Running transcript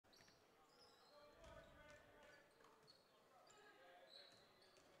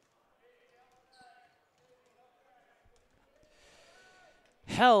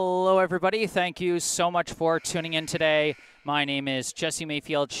Hello, everybody. Thank you so much for tuning in today. My name is Jesse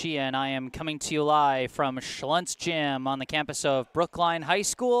Mayfield-Sheehan. I am coming to you live from Schluntz Gym on the campus of Brookline High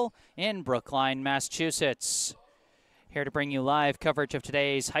School in Brookline, Massachusetts. Here to bring you live coverage of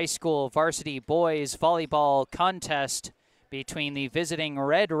today's high school varsity boys volleyball contest between the visiting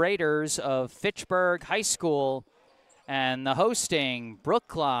Red Raiders of Fitchburg High School and the hosting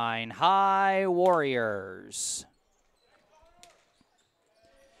Brookline High Warriors.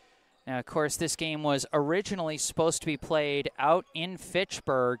 Now, of course, this game was originally supposed to be played out in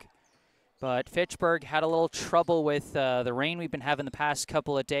Fitchburg, but Fitchburg had a little trouble with the rain we've been having the past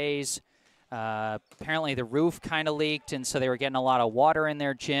couple of days. Apparently the roof kind of leaked, and so they were getting a lot of water in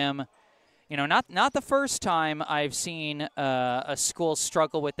their gym. You know, not the first time I've seen a school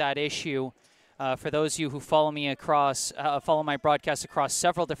struggle with that issue. For those of you who follow me across, follow my broadcast across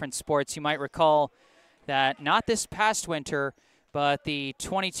several different sports, you might recall that not this past winter, but the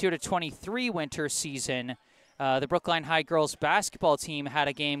 22-23 winter season, the Brookline High girls basketball team had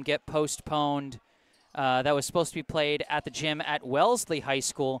a game get postponed that was supposed to be played at the gym at Wellesley High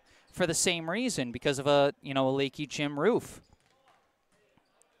School for the same reason, because of a leaky gym roof.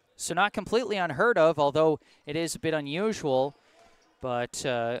 So not completely unheard of, although it is a bit unusual. But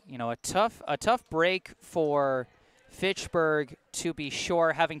a tough break for Fitchburg, to be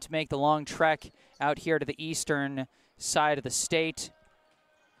sure, having to make the long trek out here to the eastern side of the state.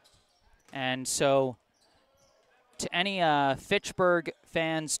 And so to any Fitchburg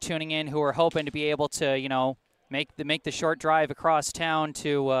fans tuning in who are hoping to be able to make the short drive across town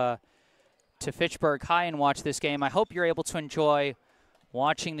to Fitchburg High and watch this game, I hope you're able to enjoy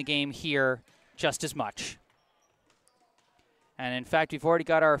watching the game here just as much. And in fact, we've already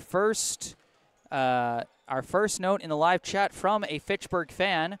got our first note in the live chat from a Fitchburg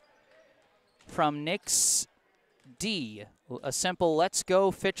fan, from Nix D. A simple "Let's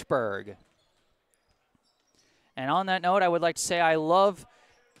go Fitchburg." And on that note, I would like to say I love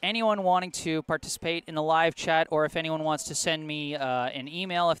anyone wanting to participate in the live chat, or if anyone wants to send me an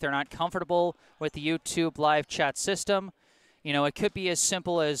email if they're not comfortable with the YouTube live chat system. It could be as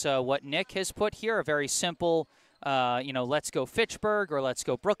simple as what Nick has put here, a very simple let's go Fitchburg or let's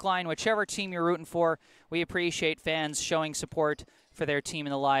go Brookline, whichever team you're rooting for. We appreciate fans showing support for their team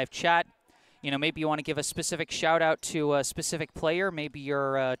in the live chat. Maybe you want to give a specific shout out to a specific player. Maybe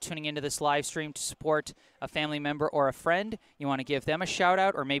you're tuning into this live stream to support a family member or a friend. You want to give them a shout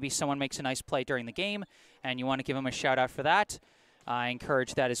out, or maybe someone makes a nice play during the game and you want to give them a shout out for that. I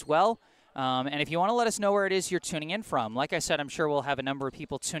encourage that as well. And if you want to let us know where it is you're tuning in from, like I said, I'm sure we'll have a number of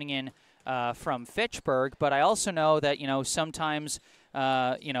people tuning in from Fitchburg, but I also know that, sometimes,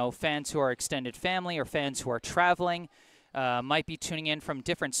 fans who are extended family or fans who are traveling might be tuning in from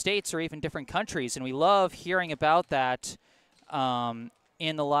different states or even different countries, and we love hearing about that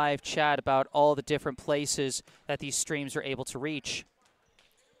in the live chat, about all the different places that these streams are able to reach.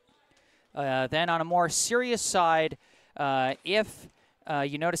 Then on a more serious side, if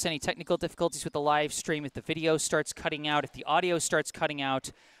you notice any technical difficulties with the live stream, if the video starts cutting out, if the audio starts cutting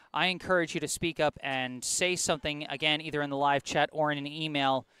out, I encourage you to speak up and say something, again, either in the live chat or in an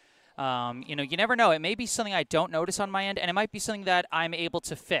email. You never know. It may be something I don't notice on my end, and it might be something that I'm able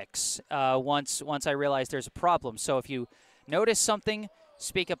to fix once I realize there's a problem. So if you notice something,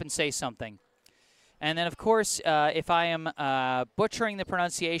 speak up and say something. And then, of course, if I am butchering the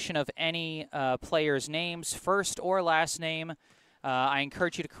pronunciation of any players' names, first or last name, I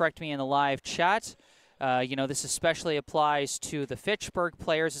encourage you to correct me in the live chat. This especially applies to the Fitchburg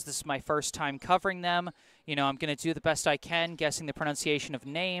players, as this is my first time covering them. I'm going to do the best I can guessing the pronunciation of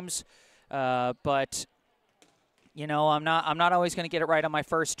names, but I'm not always going to get it right on my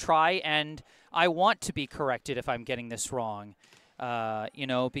first try, and I want to be corrected if I'm getting this wrong,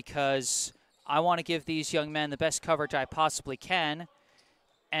 because I want to give these young men the best coverage I possibly can,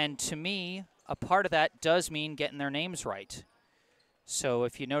 and to me, a part of that does mean getting their names right. So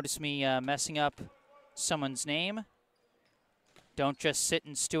if you notice me messing up someone's name, don't just sit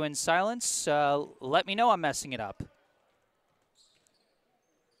and stew in silence. Let me know I'm messing it up.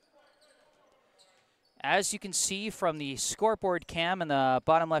 As you can see from the scoreboard cam in the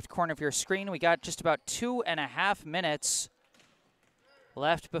bottom left corner of your screen, we got just about 2.5 minutes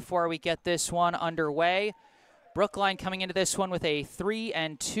left before we get this one underway. Brookline coming into this one with a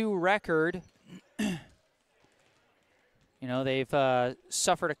 3-2 record. They've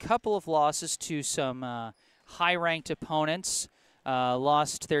suffered a couple of losses to some high-ranked opponents.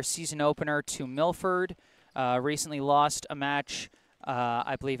 Lost their season opener to Milford. Recently lost a match,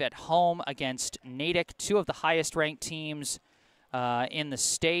 I believe, at home against Natick, two of the highest-ranked teams in the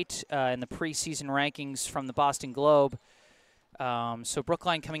state in the preseason rankings from the Boston Globe. So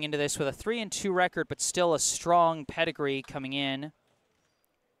Brookline coming into this with a 3-2 record, but still a strong pedigree coming in.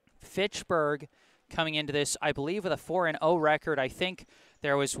 Fitchburg coming into this, I believe, with a 4-0 record. I think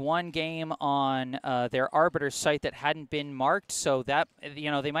there was one game on their arbiter site that hadn't been marked, so that,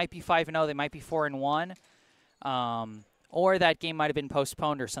 they might be 5-0, they might be 4-1, or that game might have been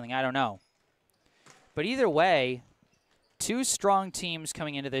postponed or something. I don't know. But either way, two strong teams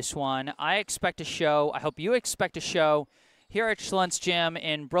coming into this one. I expect a show. I hope you expect a show. Here at Schlentz Gym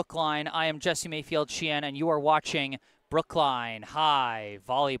in Brookline, I am Jesse Mayfield-Sheehan, and you are watching Brookline High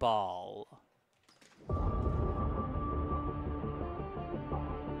Volleyball.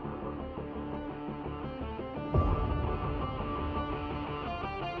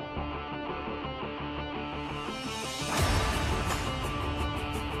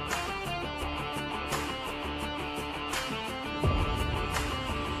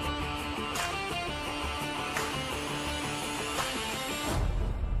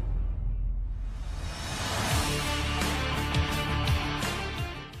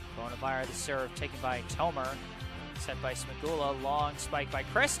 The serve taken by Tomer, set by Smagula, long spike by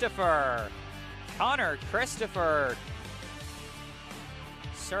Christopher. Connor Christopher.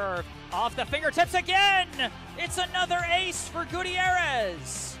 Serve off the fingertips again. It's another ace for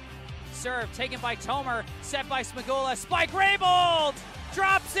Gutierrez. Serve taken by Tomer, set by Smagula, spike Raybold,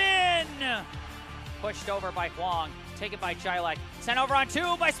 drops in. Pushed over by Huang, taken by Jilek, sent over on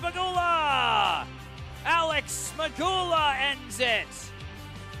 2 by Smagula. Alex Smagula ends it.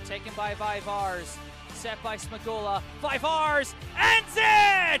 Taken by Vivars, set by Smagula. Vivars ends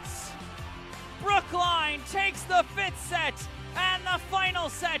it! Brookline takes the 5th set and the final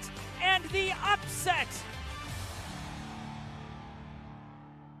set and the upset.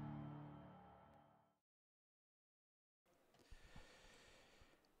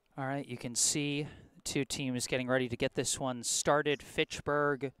 All right, you can see two teams getting ready to get this one started.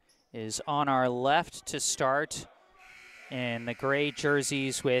 Fitchburg is on our left to start in the gray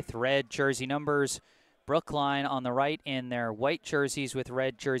jerseys with red jersey numbers. Brookline on the right in their white jerseys with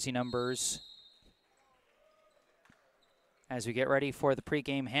red jersey numbers. As we get ready for the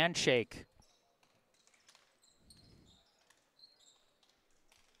pregame handshake.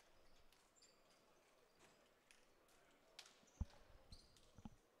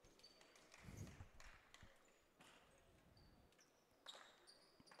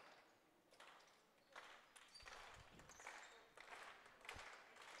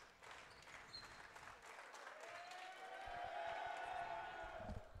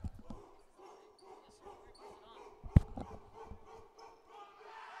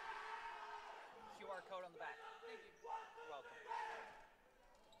 Code on the back. Thank you. You're welcome.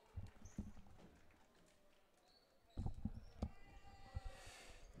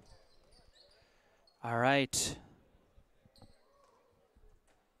 All right.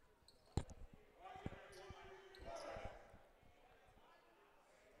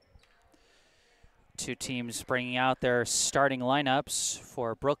 Two teams bringing out their starting lineups.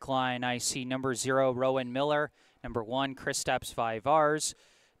 For Brookline, I see number 0, Rowan Miller. Number 1, Kristaps Vivars.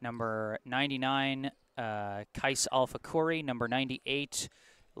 Number 99, Kais Alfakuri. Number 98,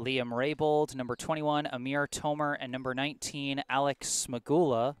 Liam Raybold. Number 21, Amir Tomer. And number 19, Alex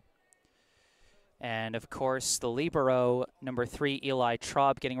Smagula. And, of course, the libero, number 3, Eli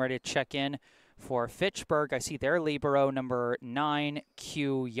Traub, getting ready to check in. For Fitchburg, I see their libero, number 9,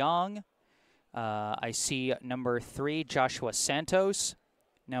 Q Young. I see number 3, Joshua Santos.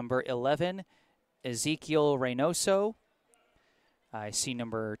 Number 11, Ezekiel Reynoso. I see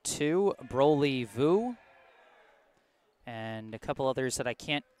number 2, Broly Vu, and a couple others that I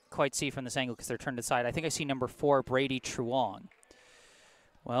can't quite see from this angle because they're turned aside. I think I see number 4, Brady Truong.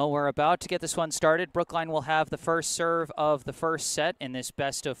 Well, we're about to get this one started. Brookline will have the first serve of the first set in this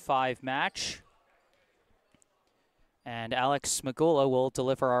best-of-5 match. And Alex Smagula will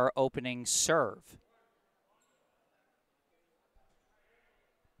deliver our opening serve.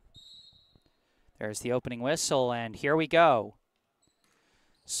 There's the opening whistle, and here we go.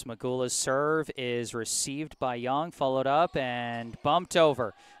 Smagula's serve is received by Young, followed up and bumped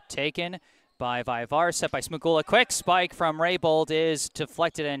over. Taken by Vivar, set by Smagula. Quick spike from Raybold is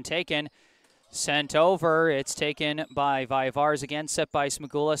deflected and taken. Sent over, it's taken by Vivars again, set by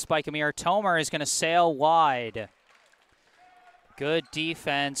Smagula. Spike Amir Tomer is going to sail wide. Good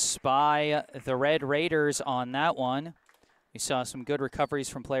defense by the Red Raiders on that one. We saw some good recoveries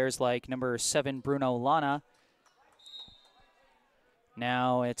from players like number 7, Bruno Lana.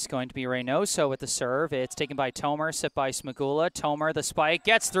 Now it's going to be Reynoso with the serve. It's taken by Tomer, set by Smagula. Tomer, the spike,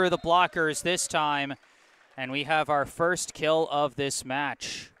 gets through the blockers this time. And we have our first kill of this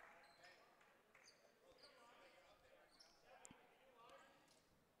match.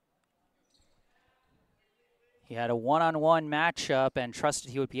 He had a one-on-one matchup and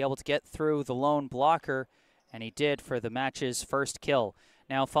trusted he would be able to get through the lone blocker, and he did for the match's first kill.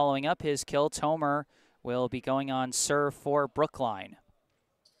 Now following up his kill, Tomer will be going on serve for Brookline.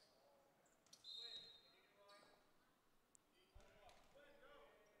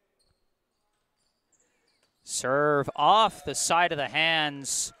 Serve off the side of the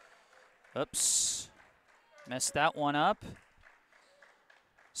hands. Oops, messed that one up.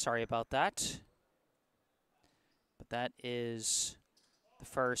 Sorry about that. But that is the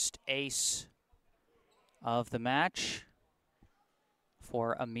first ace of the match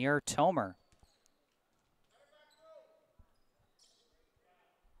for Amir Tomer.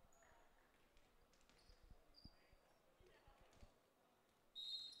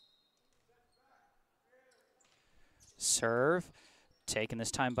 Serve, taken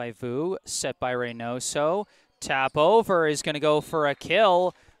this time by Vu, set by Reynoso. Tap over is going to go for a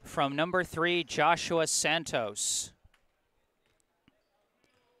kill from number 3, Joshua Santos.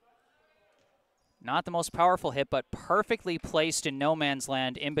 Not the most powerful hit, but perfectly placed in no man's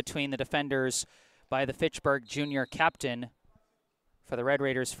land in between the defenders by the Fitchburg junior captain for the Red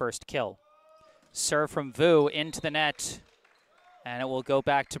Raiders' first kill. Serve from Vu into the net, and it will go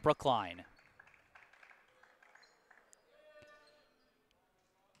back to Brookline.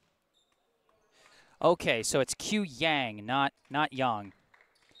 Okay, so it's Q Yang, not Yang.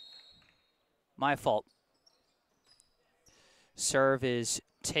 My fault. Serve is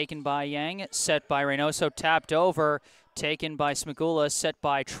taken by Yang, set by Reynoso, tapped over, taken by Smagula, set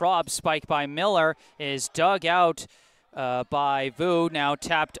by Traub, spiked by Miller, is dug out by Vu, now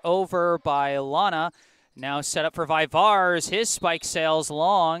tapped over by Lana, now set up for Vivars, his spike sails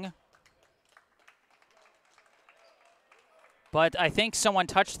long. But I think someone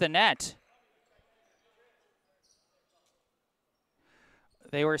touched the net.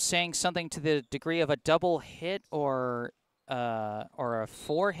 They were saying something to the degree of a double hit or a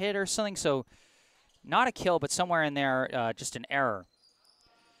 4 hit or something. So not a kill, but somewhere in there, just an error.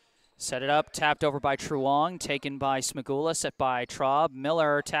 Set it up, tapped over by Truong, taken by Smagula, set by Traub.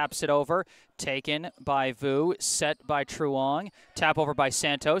 Miller taps it over, taken by Vu, set by Truong. Tap over by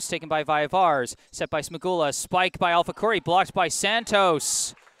Santos, taken by Vivars, set by Smagula. Spike by Alpha Curry, blocked by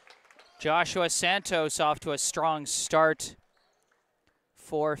Santos. Joshua Santos off to a strong start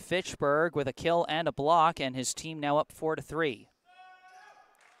for Fitchburg with a kill and a block, and his team now up 4-3.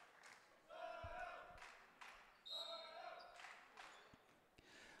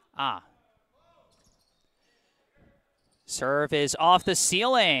 Serve is off the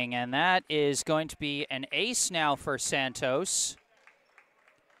ceiling, and that is going to be an ace now for Santos.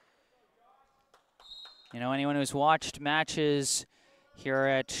 You know, anyone who's watched matches here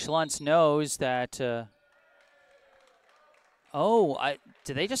at Schluntz knows that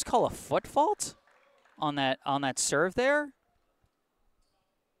did they just call a foot fault on that serve there?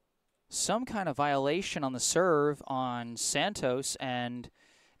 Some kind of violation on the serve on Santos, and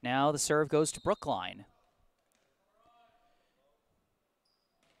now the serve goes to Brookline.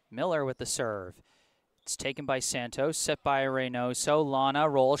 Miller with the serve. It's taken by Santos, set by Reynoso. Lana,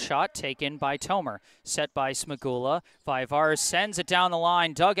 roll shot, taken by Tomer. Set by Smagula. Vivars sends it down the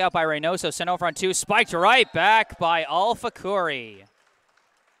line, dug out by Reynoso, sent over on 2, spiked right back by Alpha Curry.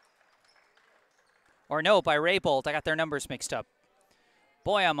 Or no, by Raybolt. I got their numbers mixed up.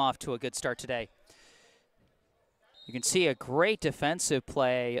 Boy, I'm off to a good start today. You can see a great defensive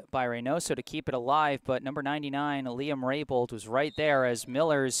play by Reynoso to keep it alive, but number 99, Liam Raybolt, was right there as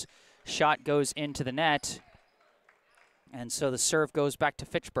Miller's shot goes into the net. And so the serve goes back to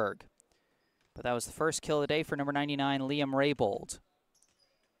Fitchburg. But that was the first kill of the day for number 99, Liam Raybolt.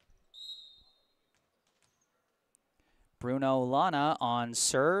 Bruno Lana on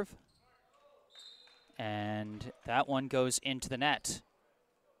serve. And that one goes into the net.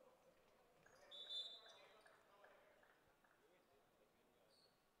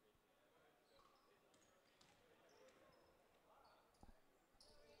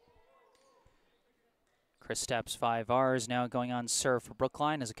 Kristaps Vivars now going on serve for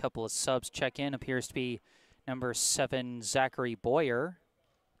Brookline as a couple of subs check in. Appears to be number 7, Zachary Boyer.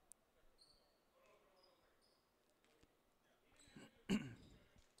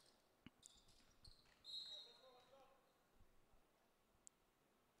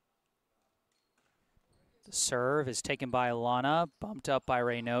 The serve is taken by Lana, bumped up by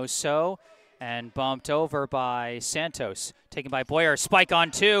Reynoso, and bumped over by Santos. Taken by Boyer, spike on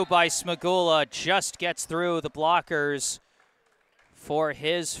 2 by Smagula, just gets through the blockers for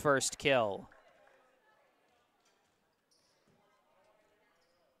his first kill.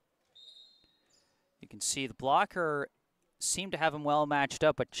 You can see the blocker seemed to have him well matched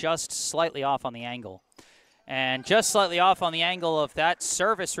up, but just slightly off on the angle. And just slightly off on the angle of that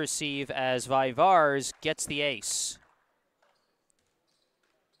service receive as Vivars gets the ace.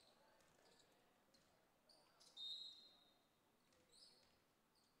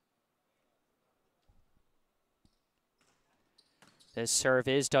 This serve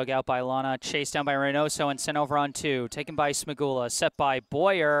is dug out by Lana, chased down by Reynoso and sent over on 2. Taken by Smagula, set by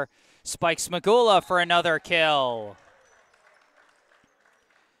Boyer. Spikes Smagula for another kill.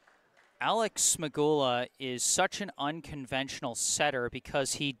 Alex Smagula is such an unconventional setter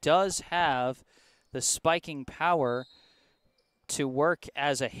because he does have the spiking power to work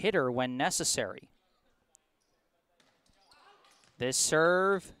as a hitter when necessary. This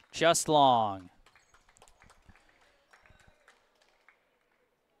serve, just long.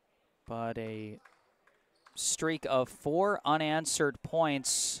 But a streak of 4 unanswered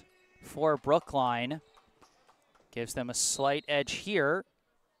points for Brookline gives them a slight edge here.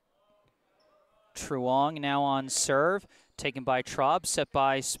 Truong now on serve, taken by Traub, set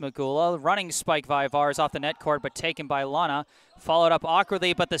by Smagula. Running spike Vivars off the net cord, but taken by Lana. Followed up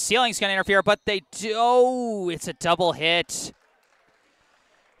awkwardly, but the ceiling's going to interfere, but they do. Oh, it's a double hit.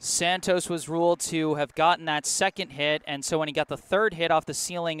 Santos was ruled to have gotten that second hit, and so when he got the third hit off the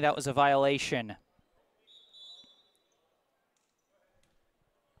ceiling, that was a violation.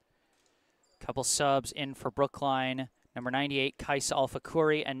 Couple subs in for Brookline. Number 98, Kaisa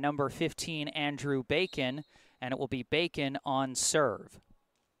Alfakuri, and number 15, Andrew Bacon, and it will be Bacon on serve.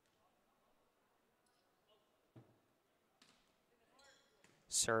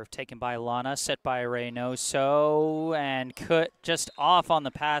 Serve taken by Lana, set by Reynoso, and just off on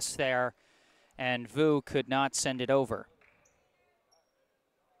the pass there, and Vu could not send it over.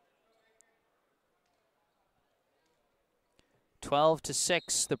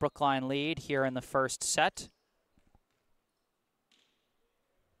 (12-6), the Brookline lead here in the first set.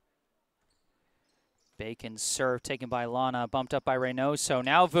 Bacon's serve taken by Lana, bumped up by Reynoso.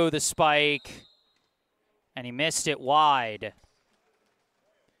 Now Vu the spike, and he missed it wide.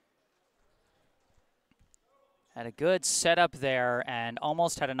 Had a good setup there and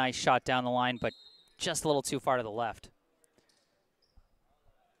almost had a nice shot down the line, but just a little too far to the left.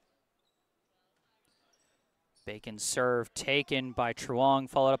 Bacon's serve taken by Truong,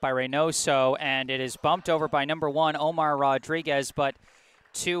 followed up by Reynoso, and it is bumped over by number 1, Omar Rodriguez, but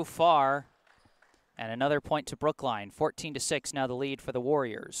too far. And another point to Brookline. 14-6 now the lead for the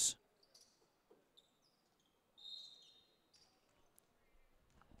Warriors.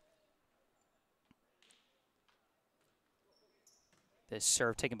 This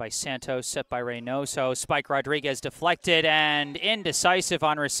serve taken by Santos, set by Reynoso. Spike Rodriguez deflected and indecisive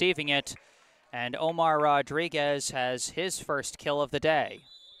on receiving it. And Omar Rodriguez has his first kill of the day.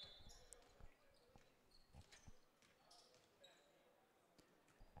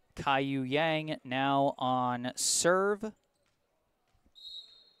 Kaiyu Yang now on serve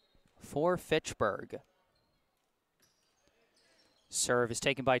for Fitchburg. Serve is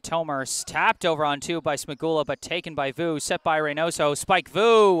taken by Tomer, tapped over on 2 by Smagula, but taken by Vu, set by Reynoso. Spike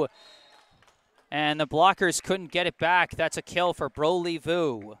Vu, and the blockers couldn't get it back. That's a kill for Broly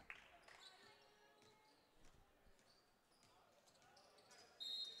Vu.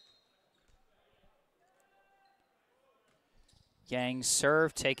 Yang's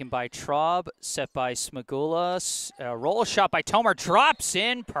serve taken by Traub, set by Smagula. Roll shot by Tomer, drops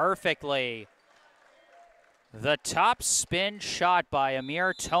in perfectly. The top spin shot by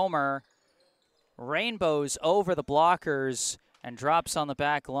Amir Tomer rainbows over the blockers and drops on the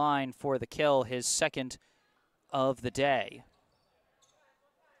back line for the kill, his second of the day.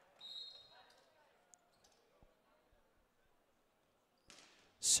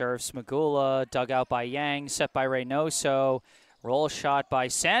 Serve Smagula, dug out by Yang, set by Reynoso. Roll shot by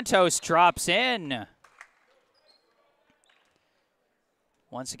Santos, drops in.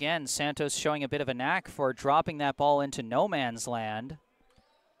 Once again, Santos showing a bit of a knack for dropping that ball into no man's land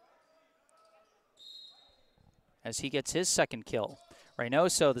as he gets his second kill.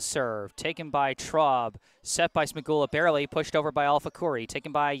 Reynoso the serve, taken by Traub, set by Smagula, barely pushed over by Alfakuri,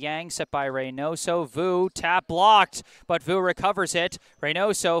 taken by Yang, set by Reynoso. Vu, tap blocked, but Vu recovers it.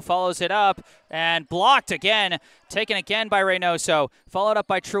 Reynoso follows it up and blocked again, taken again by Reynoso, followed up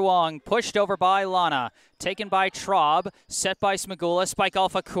by Truong, pushed over by Lana, taken by Traub, set by Smagula, spike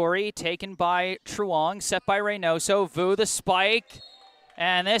Alfakuri, taken by Truong, set by Reynoso. Vu the spike,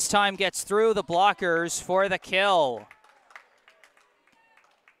 and this time gets through the blockers for the kill.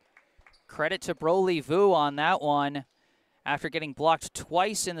 Credit to Broly Vu on that one. After getting blocked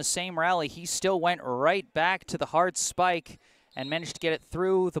twice in the same rally, he still went right back to the hard spike and managed to get it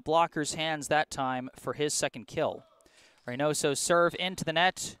through the blocker's hands that time for his second kill. Reynoso serve into the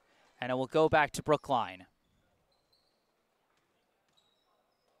net, and it will go back to Brookline.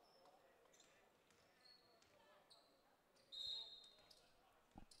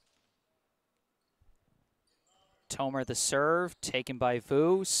 Tomer the serve, taken by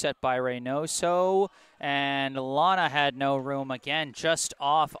Vu, set by Reynoso, and Lana had no room again, just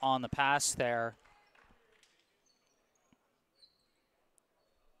off on the pass there.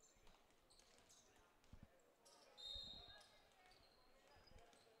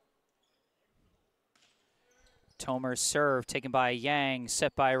 Tomer's serve, taken by Yang,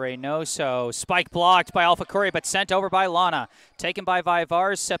 set by Reynoso. Spike blocked by Alpha Curry, but sent over by Lana. Taken by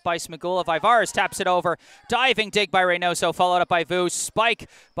Vivars, set by Smagula. Vivars taps it over. Diving dig by Reynoso, followed up by Vu. Spike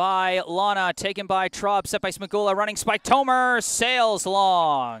by Lana, taken by Traub, set by Smagula. Running spike, Tomer sails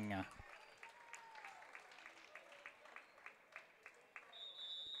long.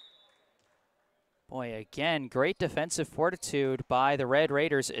 Boy, again, great defensive fortitude by the Red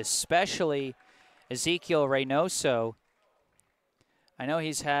Raiders, especially Ezekiel Reynoso. I know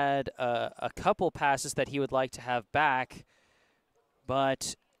he's had a couple passes that he would like to have back,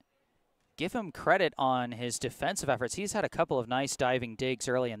 but give him credit on his defensive efforts. He's had a couple of nice diving digs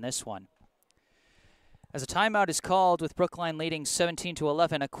early in this one. As a timeout is called with Brookline leading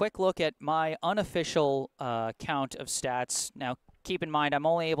 17-11, a quick look at my unofficial count of stats. Now, keep in mind, I'm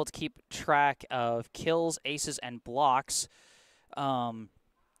only able to keep track of kills, aces, and blocks,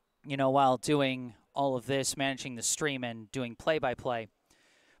 you know, while doing all of this, managing the stream and doing play-by-play.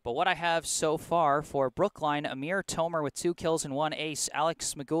 But what I have so far for Brookline, Amir Tomer with 2 kills and 1 ace,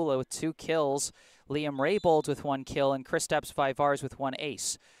 Alex Smagula with 2 kills, Liam Raybold with 1 kill, and Kristaps Vivars with 1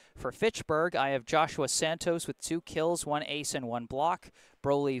 ace. For Fitchburg, I have Joshua Santos with 2 kills, 1 ace, and 1 block,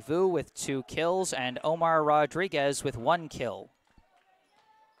 Broly Vu with 2 kills, and Omar Rodriguez with 1 kill.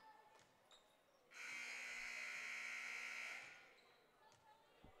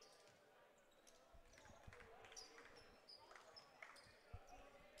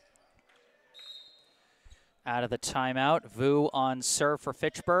 Out of the timeout, Vu on serve for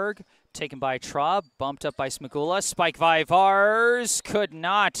Fitchburg, taken by Traub, bumped up by Smagula. Spike Vivars could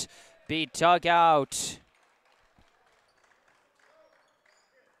not be dug out.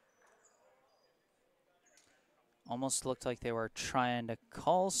 Almost looked like they were trying to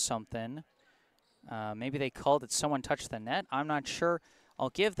call something. Maybe they called it someone touched the net. I'm not sure. I'll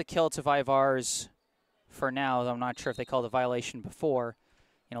give the kill to Vivars for now, though I'm not sure if they called a violation before.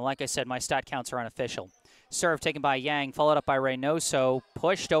 You know, like I said, my stat counts are unofficial. Serve taken by Yang, followed up by Reynoso,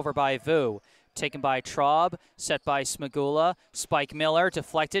 pushed over by Vu. Taken by Traub, set by Smagula. Spike Miller,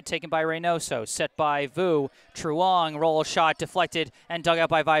 deflected, taken by Reynoso, set by Vu. Truong, roll shot, deflected, and dug out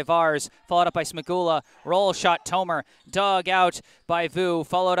by Vivars. Followed up by Smagula. Roll shot, Tomer, dug out by Vu.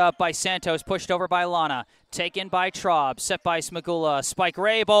 Followed up by Santos, pushed over by Lana. Taken by Traub, set by Smagula. Spike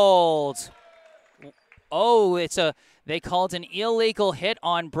Raybold. Oh, they called an illegal hit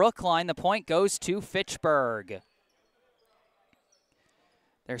on Brookline. The point goes to Fitchburg.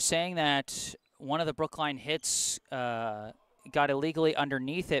 They're saying that one of the Brookline hits got illegally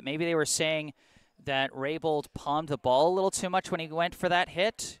underneath it. Maybe they were saying that Raybold palmed the ball a little too much when he went for that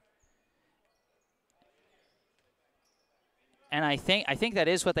hit. And I think that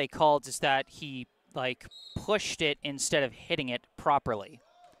is what they called, is that he like pushed it instead of hitting it properly.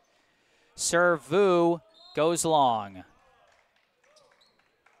 Serve Vu goes long.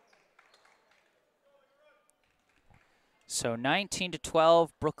 So 19-12,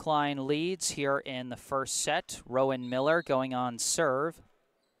 Brookline leads here in the first set. Rowan Miller going on serve.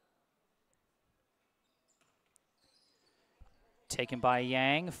 Taken by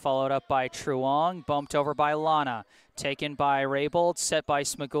Yang, followed up by Truong, bumped over by Lana. Taken by Raybold, set by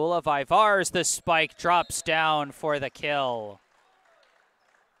Smagula. Vivars, the spike drops down for the kill.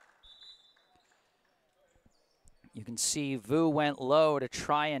 You can see Vu went low to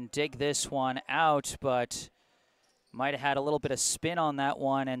try and dig this one out, but might have had a little bit of spin on that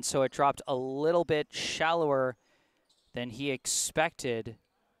one, and so it dropped a little bit shallower than he expected.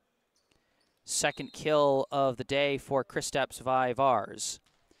 Second kill of the day for Kristaps Vivars.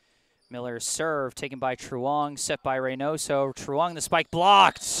 Miller's serve taken by Truong, set by Reynoso. Truong, the spike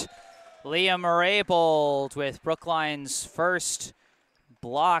blocked. Liam Raybold with Brookline's first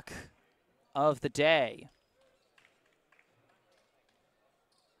block of the day.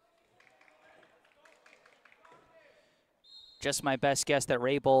 Just my best guess that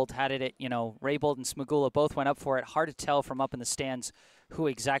Raybold had it, you know, Raybold and Smagula both went up for it. Hard to tell from up in the stands who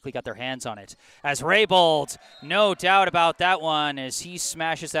exactly got their hands on it. As Raybold, no doubt about that one, as he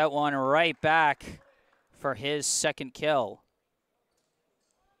smashes that one right back for his second kill.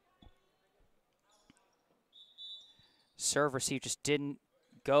 Serve receive just didn't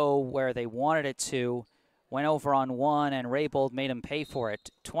go where they wanted it to. Went over on one, and Raybold made him pay for it.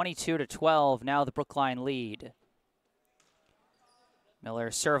 22-12, now the Brookline lead.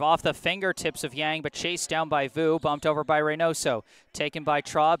 Miller serve off the fingertips of Yang, but chased down by Vu, bumped over by Reynoso. Taken by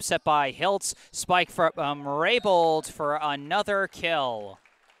Traub, set by Hiltz. Spike for Raybold for another kill.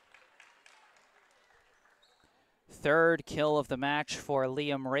 Third kill of the match for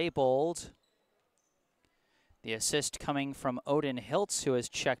Liam Raybold. The assist coming from Odin Hiltz, who has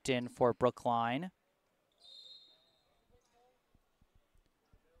checked in for Brookline.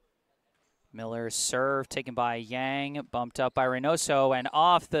 Miller's serve taken by Yang, bumped up by Reynoso, and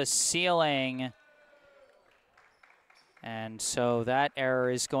off the ceiling. And so that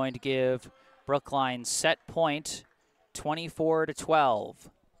error is going to give Brookline set point, 24-12.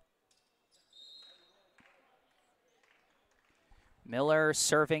 Miller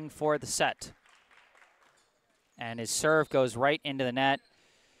serving for the set. And his serve goes right into the net.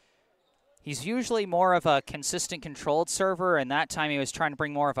 He's usually more of a consistent controlled server, and that time he was trying to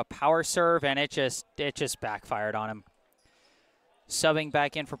bring more of a power serve, and it just backfired on him. Subbing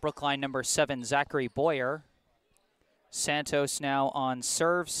back in for Brookline, number 7, Zachary Boyer. Santos now on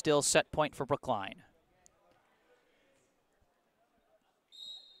serve, still set point for Brookline.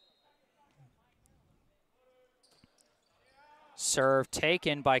 Serve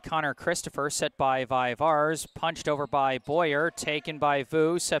taken by Connor Christopher, set by Vivars, punched over by Boyer, taken by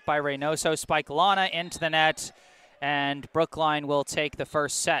Vu, set by Reynoso, spike Lana into the net, and Brookline will take the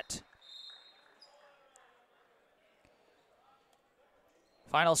first set.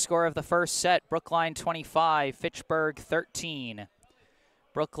 Final score of the first set, Brookline 25, Fitchburg 13.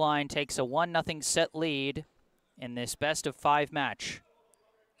 Brookline takes a 1-0 set lead in this best-of-5 match.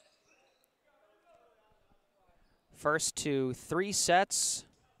 First to 3 sets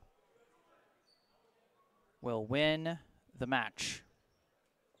will win the match.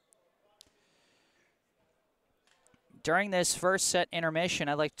 During this first set intermission,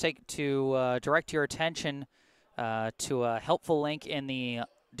 I'd like to direct your attention to a helpful link in the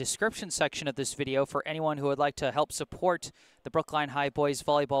description section of this video for anyone who would like to help support the Brookline High Boys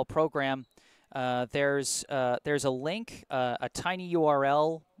Volleyball program. There's a link, a tiny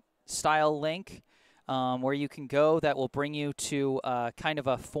URL style link, where you can go that will bring you to kind of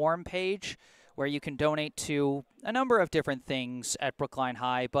a form page where you can donate to a number of different things at Brookline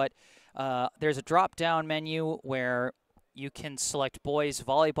High, but there's a drop-down menu where you can select boys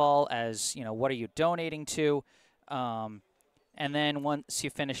volleyball as, what are you donating to, and then once you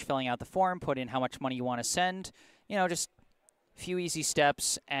finish filling out the form, put in how much money you want to send, just a few easy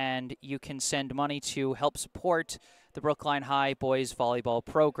steps, and you can send money to help support the Brookline High Boys Volleyball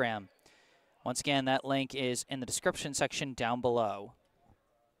program. Once again, that link is in the description section down below.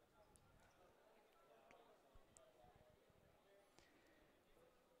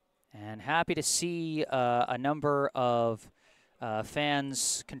 And happy to see a number of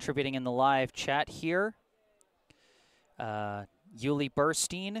fans contributing in the live chat here. Yuli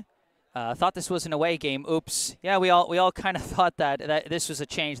Burstein thought this was an away game. Oops. Yeah, we all kind of thought that this was a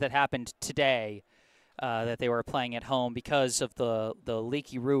change that happened today, that they were playing at home because of the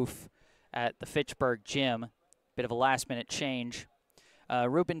leaky roof at the Fitchburg gym. Bit of a last-minute change.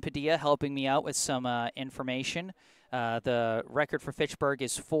 Ruben Padilla helping me out with some information. The record for Fitchburg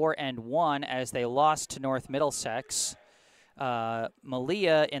is 4-1 as they lost to North Middlesex.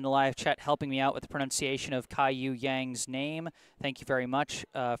 Malia in the live chat helping me out with the pronunciation of Kai-Yu Yang's name. Thank you very much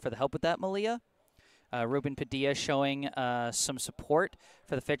for the help with that, Malia. Ruben Padilla showing some support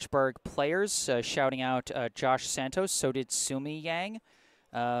for the Fitchburg players, shouting out Josh Santos. So did Sumi Yang.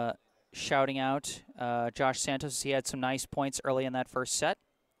 Shouting out Josh Santos. He had some nice points early in that first set.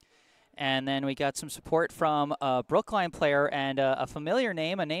 And then we got some support from a Brookline player and a familiar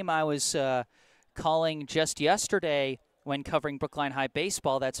name, a name I was calling just yesterday when covering Brookline High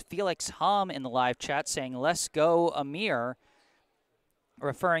baseball. That's Felix Hom in the live chat saying, "Let's go, Amir,"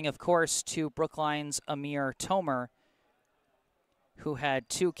 referring, of course, to Brookline's Amir Tomer, who had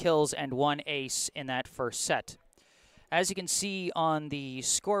 2 kills and 1 ace in that first set. As you can see on the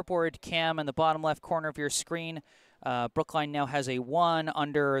scoreboard cam in the bottom left corner of your screen, Brookline now has a 1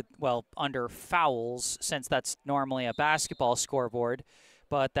 under fouls, since that's normally a basketball scoreboard.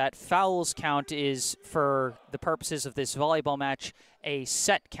 But that fouls count is, for the purposes of this volleyball match, a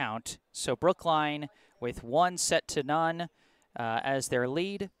set count. So Brookline with 1-0 as their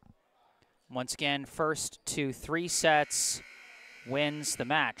lead. Once again, first to 3 sets wins the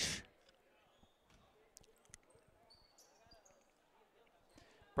match.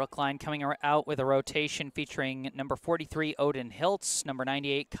 Brookline coming out with a rotation featuring number 43, Odin Hiltz, number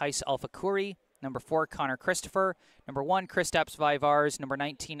 98, Kais Alfakuri, number 4, Connor Christopher, number 1, Kristaps Vivars, number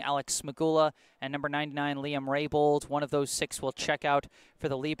 19, Alex Smagula, and number 99, Liam Raybold. One of those 6 will check out for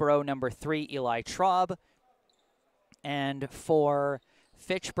the libero, number 3, Eli Traub. And for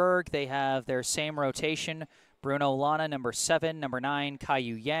Fitchburg, they have their same rotation. Bruno Lana, number 7. Number 9,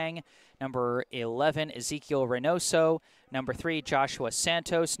 Caillou Yang. Number 11, Ezekiel Reynoso. Number 3, Joshua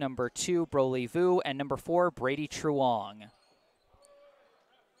Santos. Number 2, Broly Vu. And number 4, Brady Truong.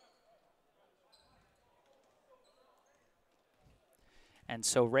 And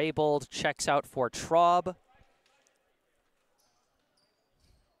so Raybold checks out for Traub.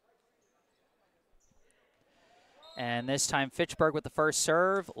 And this time Fitchburg with the first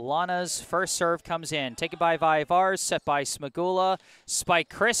serve. Lana's first serve comes in. Taken by Vaivars, set by Smagula. Spike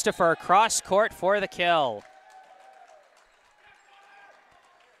Christopher, cross court for the kill.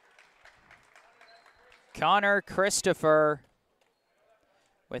 Connor Christopher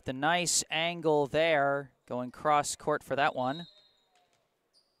with a nice angle there, going cross court for that one.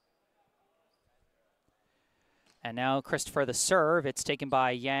 And now Christopher the serve. It's taken by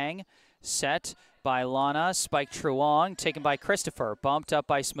Yang. Set by Lana. Spike Truong. Taken by Christopher. Bumped up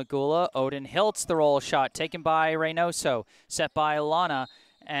by Smagula. Odin Hiltz the roll shot. Taken by Reynoso. Set by Lana.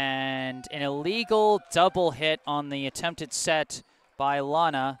 And an illegal double hit on the attempted set by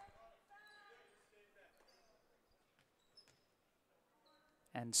Lana.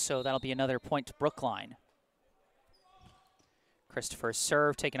 And so that'll be another point to Brookline. Christopher's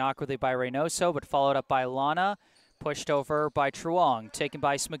serve taken awkwardly by Reynoso, but followed up by Lana. Pushed over by Truong, taken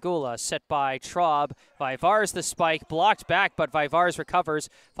by Smagula, set by Traub. Vaivars the spike, blocked back, but Vaivars recovers.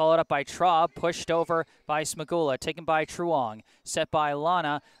 Followed up by Traub, pushed over by Smagula, taken by Truong, set by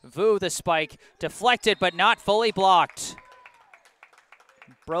Lana. Vu the spike, deflected but not fully blocked.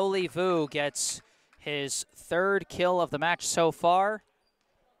 Broly Vu gets his 3rd kill of the match so far,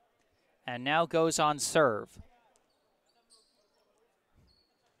 and now goes on serve.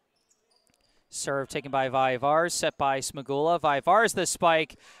 Serve taken by Vaivars, set by Smagula. Vaivars the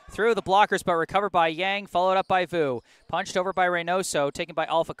spike, through the blockers, but recovered by Yang, followed up by Vu. Punched over by Reynoso, taken by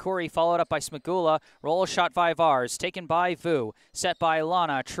Alpha Kuri, followed up by Smagula. Roll shot Vaivars, taken by Vu, set by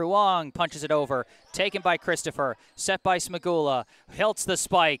Lana. Truong punches it over, taken by Christopher, set by Smagula. Hiltz the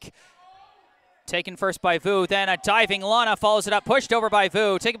spike. Taken first by Vu, then a diving Lana follows it up, pushed over by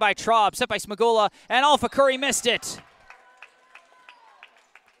Vu, taken by Traub, set by Smagula, and Alpha Kuri missed it.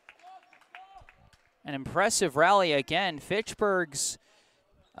 An impressive rally again. Fitchburg's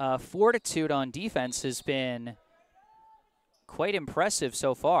fortitude on defense has been quite impressive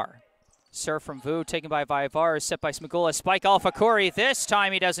so far. Serve from Vu, taken by Vaivars, set by Smagula. Spike Alpha Kuri. This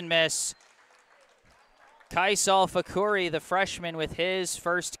time he doesn't miss. Kais Alpha Kuri, the freshman, with his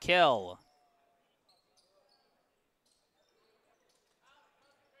first kill.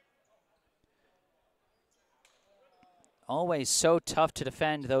 Always so tough to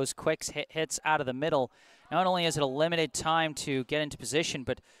defend those quick hits out of the middle. Not only is it a limited time to get into position,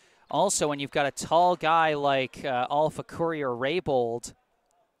 but also when you've got a tall guy like Alpha Kuri or Raybold,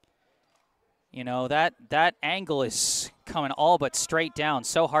 you know, that angle is coming all but straight down.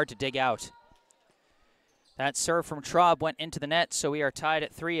 So hard to dig out. That serve from Traub went into the net, so we are tied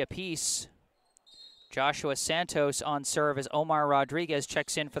at 3 apiece. Joshua Santos on serve as Omar Rodriguez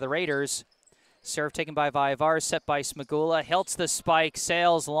checks in for the Raiders. Serve taken by Vaivars, set by Smagula. Hiltz the spike,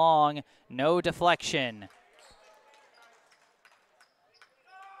 sails long, no deflection.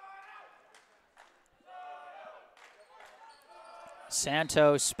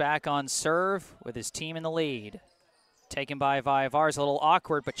 Santos back on serve with his team in the lead. Taken by Vaivars, a little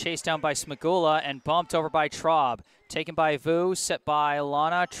awkward, but chased down by Smagula and bumped over by Traub. Taken by Vu, set by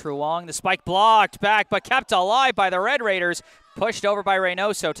Lana. Truong, the spike blocked back, but kept alive by the Red Raiders. Pushed over by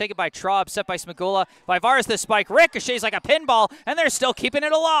Reynoso, taken by Traub, set by Smagula. Vaivars the spike, ricochets like a pinball, and they're still keeping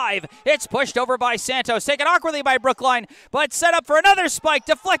it alive. It's pushed over by Santos, taken awkwardly by Brookline, but set up for another spike,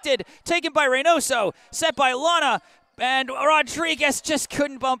 deflected, taken by Reynoso, set by Lana, and Rodriguez just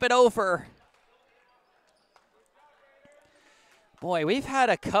couldn't bump it over. Boy, we've had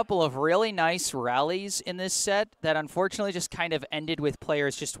a couple of really nice rallies in this set that unfortunately just kind of ended with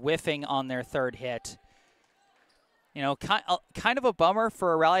players just whiffing on their 3rd hit. You know, kind of a bummer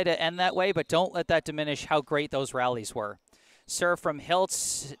for a rally to end that way, but don't let that diminish how great those rallies were. Serve from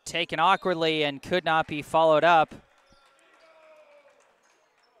Hiltz, taken awkwardly and could not be followed up.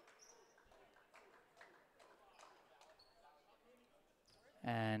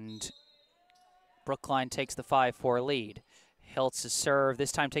 And Brookline takes the 5-4 lead. Hiltz's serve,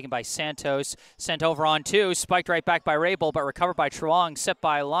 this time taken by Santos. Sent over on 2, spiked right back by Raybold, but recovered by Truong, set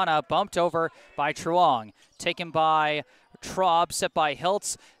by Lana, bumped over by Truong. Taken by Traub, set by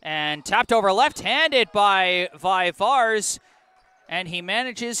Hiltz, and tapped over left-handed by Vaivars. And he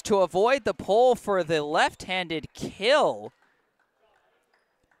manages to avoid the pole for the left-handed kill.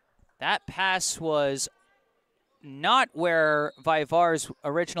 That pass was not where Vivars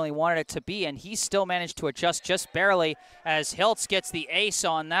originally wanted it to be, and he still managed to adjust just barely as Hiltz gets the ace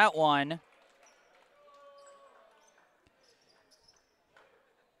on that one.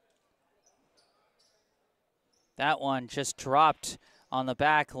 That one just dropped on the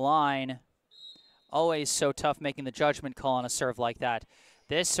back line. Always so tough making the judgment call on a serve like that.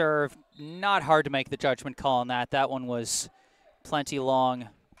 This serve, not hard to make the judgment call on that. That one was plenty long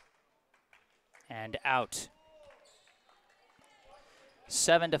and out.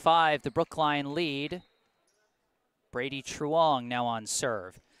 7-5, the Brookline lead. Brady Truong now on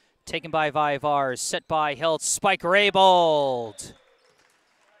serve. Taken by Vivars, set by Hiltz, spike Raybold.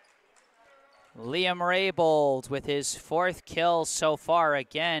 Liam Raybold with his 4th kill so far.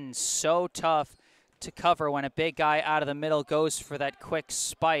 Again, so tough to cover when a big guy out of the middle goes for that quick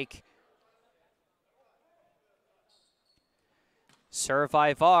spike. Serve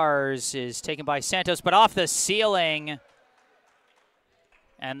Vivars is taken by Santos, but off the ceiling.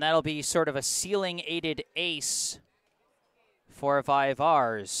 And that'll be sort of a ceiling-aided ace for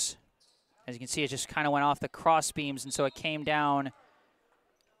Vivars. As you can see, it just kind of went off the cross beams, and so it came down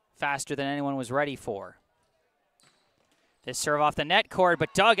faster than anyone was ready for. This serve off the net cord,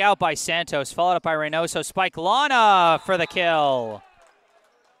 but dug out by Santos, followed up by Reynoso. Spike Lana for the kill.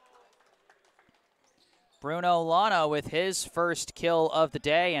 Bruno Lana with his 1st kill of the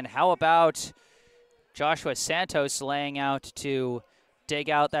day. And how about Joshua Santos laying out to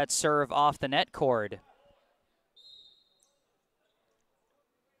dig out that serve off the net cord?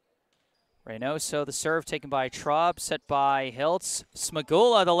 Reynoso, the serve taken by Traub, set by Hiltz.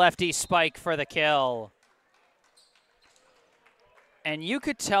 Smagula, the lefty spike for the kill. And you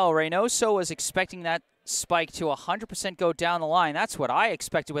could tell Reynoso was expecting that spike to 100% go down the line. That's what I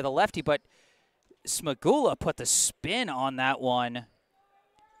expected with a lefty, but Smagula put the spin on that one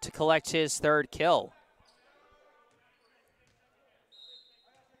to collect his 3rd kill.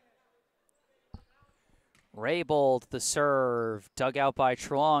 Raybold, the serve, dug out by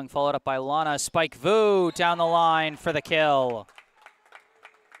Truong, followed up by Lana. Spike Vu down the line for the kill.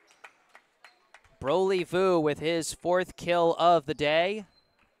 Broly Vu with his 4th kill of the day.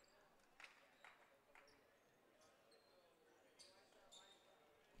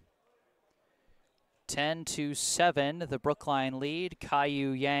 (10-7), the Brookline lead.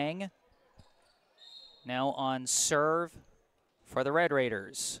 Caillou Yang now on serve for the Red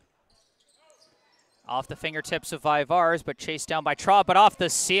Raiders. Off the fingertips of Vivars, but chased down by Traub, but off the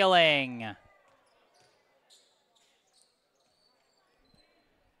ceiling.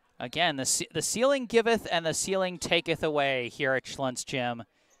 Again, the ceiling giveth and the ceiling taketh away here at Schlentz Gym.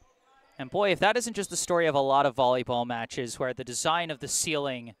 And boy, if that isn't just the story of a lot of volleyball matches where the design of the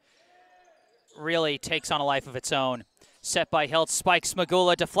ceiling really takes on a life of its own. Set by Hiltz, spike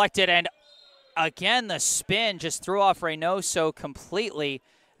Smagula, deflected, and again the spin just threw off Reynoso completely,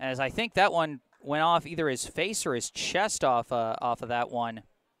 as I think that one went off either his face or his chest off of that one.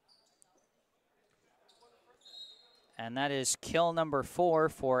 And that is kill number 4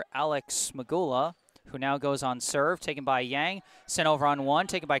 for Alex Smagula, who now goes on serve, taken by Yang, sent over on 1,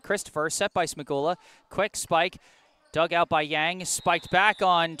 taken by Christopher, set by Smagula, quick spike, dug out by Yang, spiked back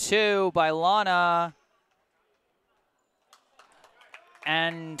on 2 by Lana.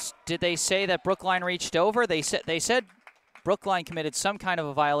 And did they say that Brookline reached over? They said Brookline committed some kind of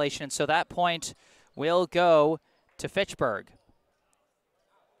a violation, so that point will go to Fitchburg.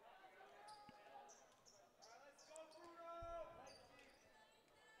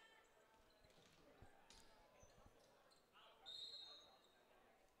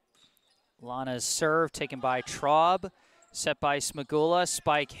 Lana's serve taken by Traub, set by Smagula,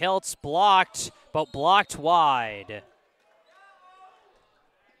 spike Hiltz, blocked, but blocked wide.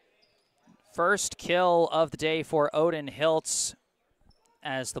 First kill of the day for Odin Hiltz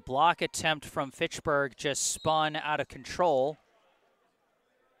as the block attempt from Fitchburg just spun out of control.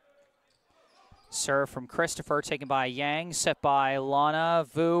 Serve from Christopher taken by Yang, set by Lana.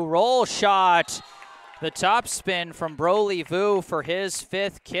 Vu roll shot. The top spin from Broly Vu for his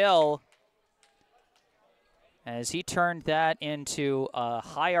 5th kill, as he turned that into a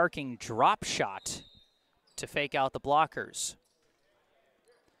high arcing drop shot to fake out the blockers.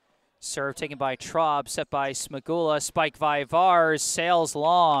 Serve taken by Traub, set by Smagula, spike Vivars, sails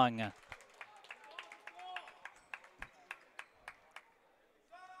long.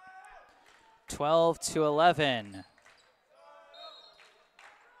 (12-11).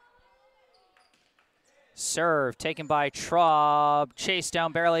 Serve taken by Traub, chased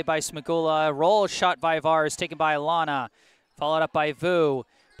down barely by Smagula, roll shot Vivars, taken by Lana, followed up by Vu.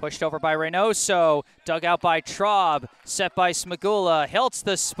 Pushed over by Reynoso, dug out by Traub, set by Smagula. Hiltz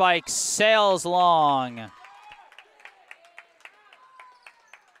the spike, sails long.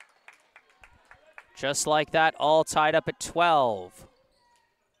 Just like that, all tied up at 12.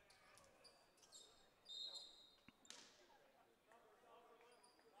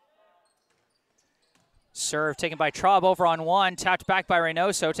 Serve taken by Traub over on one, tapped back by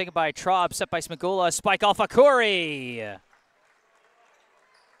Reynoso, taken by Traub, set by Smagula, spike Alfakuri.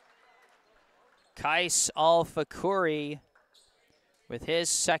 Kais Alfakuri with his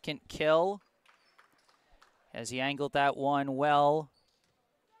second kill as he angled that one well,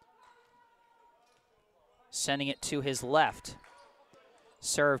 sending it to his left.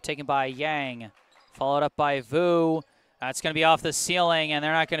 Serve taken by Yang, followed up by Vu. That's going to be off the ceiling, and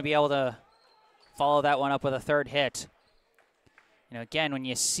they're not going to be able to follow that one up with a third hit. You know, again, when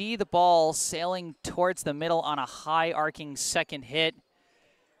you see the ball sailing towards the middle on a high arcing second hit,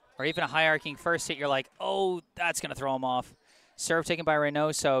 or even a high arcing first hit, you're like, oh, that's going to throw him off. Serve taken by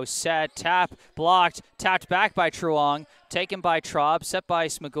Reynoso, set, tap, blocked, tapped back by Truong, taken by Traub, set by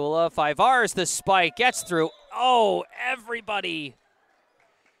Smagula. 5Rs, the spike, gets through. Oh, everybody.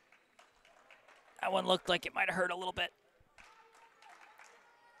 That one looked like it might have hurt a little bit.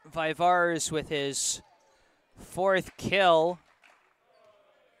 5Rs with his fourth kill.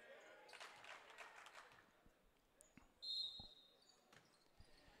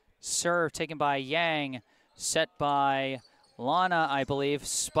 Serve taken by Yang, set by Lana, I believe.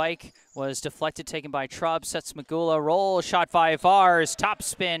 Spike was deflected, taken by Traub, sets Magula, roll, shot 5Rs, top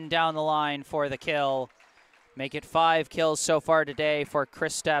spin down the line for the kill. Make it 5 kills so far today for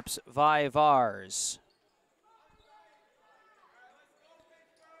Kristaps 5Rs.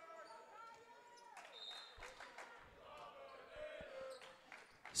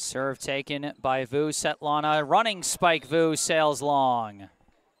 Serve taken by Vu, set Lana, running spike Vu, sails long.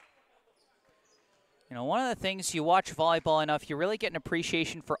 You know, one of the things, you watch volleyball enough, you really get an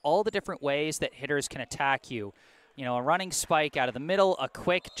appreciation for all the different ways that hitters can attack you. You know, a running spike out of the middle, a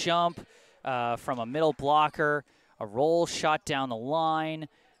quick jump from a middle blocker, a roll shot down the line,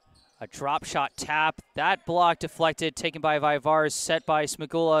 a drop shot tap. That block deflected, taken by 5Rs, set by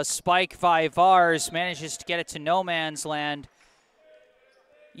Smagula. Spike 5Rs, manages to get it to no man's land.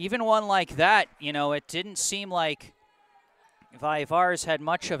 Even one like that, you know, it didn't seem like 5Rs had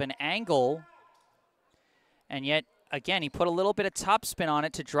much of an angle. And yet, again, he put a little bit of topspin on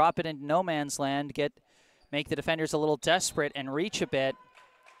it to drop it into no man's land, make the defenders a little desperate and reach a bit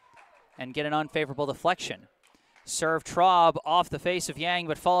and get an unfavorable deflection. Serve Traub off the face of Yang,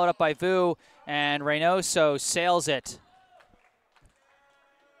 but followed up by Vu, and Reynoso sails it.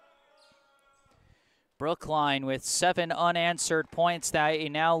 Brookline with 7 unanswered points. They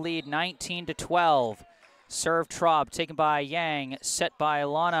now lead 19-12. Serve Traub, taken by Yang, set by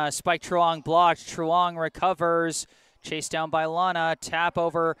Lana. Spike Truong blocked. Truong recovers. Chased down by Lana. Tap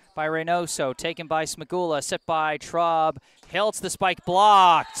over by Reynoso. Taken by Smagula. Set by Traub. Hiltz, the spike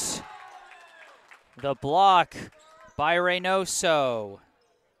blocked. The block by Reynoso.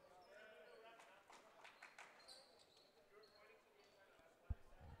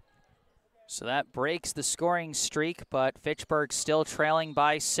 So that breaks the scoring streak, but Fitchburg still trailing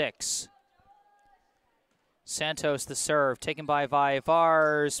by 6. Santos the serve, taken by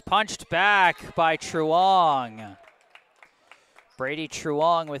 5Rs, punched back by Truong. Brady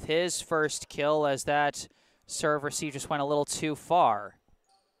Truong with his first kill as that serve receive just went a little too far.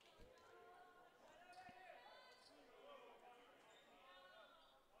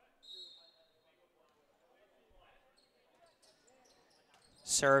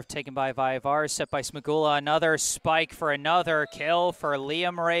 Serve taken by 5Rs, set by Smagula. Another spike for another kill for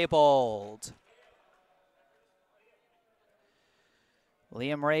Liam Raybould.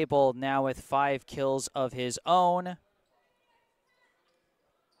 Liam Raybould now with 5 kills of his own.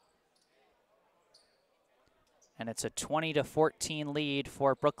 And it's a 20-14 lead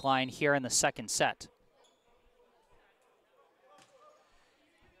for Brookline here in the second set.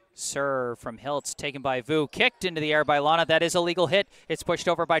 Serve from Hiltz, taken by Vu, kicked into the air by Lana. That is a legal hit. It's pushed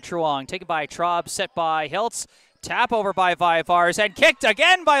over by Truong, taken by Traub, set by Hiltz. Tap over by 5Rs, and kicked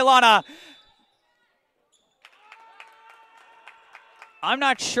again by Lana. I'm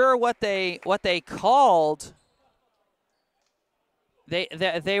not sure what they called.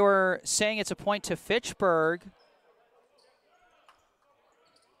 They were saying it's a point to Fitchburg.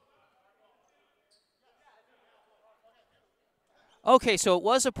 Okay, so it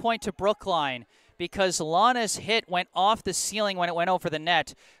was a point to Brookline because Lana's hit went off the ceiling when it went over the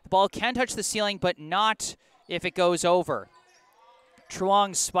net. The ball can touch the ceiling, but not if it goes over.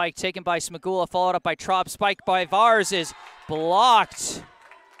 Truong's spike taken by Smagula, followed up by Traub. Spike by 5Rs is blocked.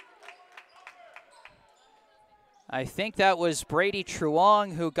 I think that was Brady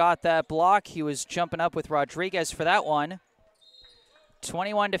Truong who got that block. He was jumping up with Rodriguez for that one.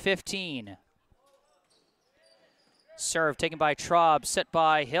 21-15. Serve taken by Traub, set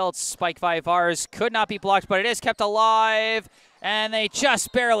by Hiltz. Spike Vivars could not be blocked, but it is kept alive, and they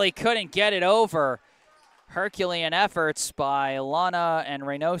just barely couldn't get it over. Herculean efforts by Lana and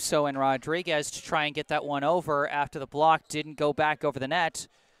Reynoso and Rodriguez to try and get that one over after the block didn't go back over the net.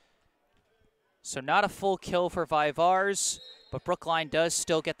 So not a full kill for Vivars, but Brookline does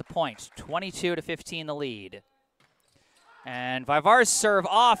still get the point. 22-15 the lead. And Vivars serve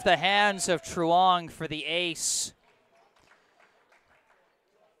off the hands of Truong for the ace.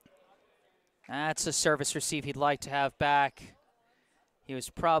 That's a service receive he'd like to have back. He was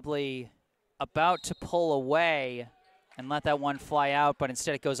probably about to pull away and let that one fly out, but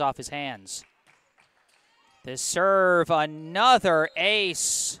instead it goes off his hands. This serve, another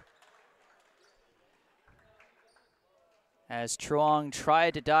ace. As Truong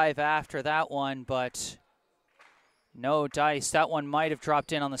tried to dive after that one, but no dice. That one might have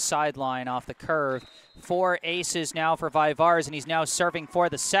dropped in on the sideline off the curve. 4 aces now for Vivars, and he's now serving for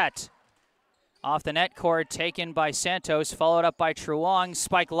the set. Off the net cord, taken by Santos, followed up by Truong.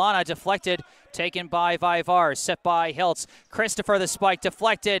 Spike Lana deflected, taken by Vivars, set by Hiltz. Christopher the spike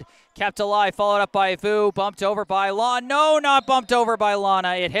deflected, kept alive, followed up by Vu, bumped over by Lana. No, not bumped over by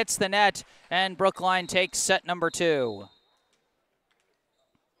Lana. It hits the net, and Brookline takes set number 2.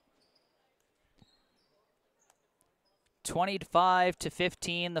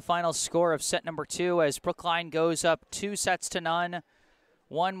 (25-15) the final score of set number 2 as Brookline goes up 2-0.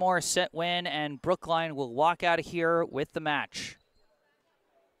 One more set win, and Brookline will walk out of here with the match.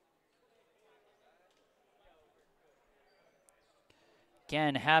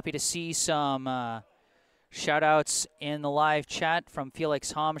 Again, happy to see some shout-outs in the live chat from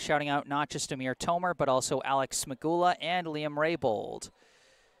Felix Hom, shouting out not just Amir Tomer, but also Alex Smagula and Liam Raybold.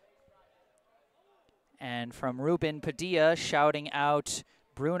 And from Ruben Padilla, shouting out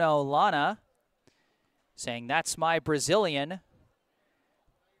Bruno Lana, saying, "That's my Brazilian."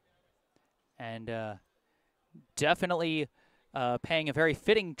 And definitely paying a very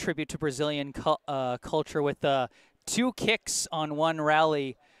fitting tribute to Brazilian culture with 2 kicks on 1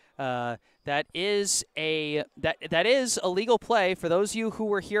 rally. That is a legal play. For those of you who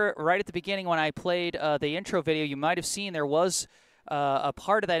were here right at the beginning when I played the intro video, you might have seen there was a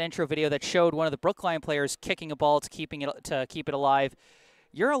part of that intro video that showed one of the Brookline players kicking a ball to keep it alive.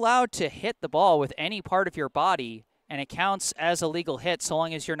 You're allowed to hit the ball with any part of your body, and it counts as a legal hit so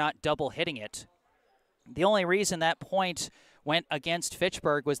long as you're not double hitting it. The only reason that point went against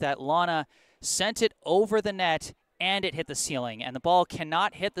Fitchburg was that Lana sent it over the net and it hit the ceiling, and the ball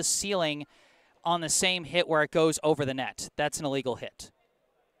cannot hit the ceiling on the same hit where it goes over the net. That's an illegal hit.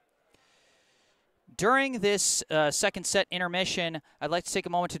 During this second set intermission, I'd like to take a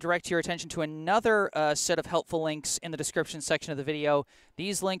moment to direct your attention to another set of helpful links in the description section of the video.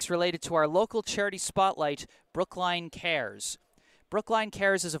 These links related to our local charity spotlight, Brookline Cares. Brookline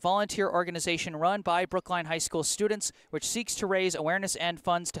Cares is a volunteer organization run by Brookline High School students which seeks to raise awareness and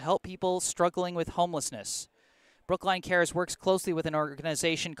funds to help people struggling with homelessness. Brookline Cares works closely with an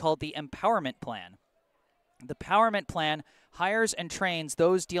organization called the Empowerment Plan. The Empowerment Plan hires and trains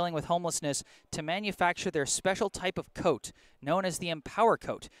those dealing with homelessness to manufacture their special type of coat, known as the Empower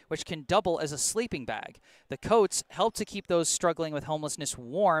Coat, which can double as a sleeping bag. The coats help to keep those struggling with homelessness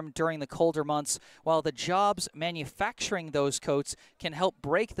warm during the colder months, while the jobs manufacturing those coats can help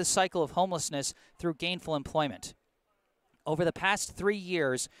break the cycle of homelessness through gainful employment. Over the past 3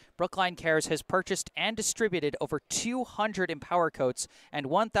 years, Brookline Cares has purchased and distributed over 200 Empower Coats and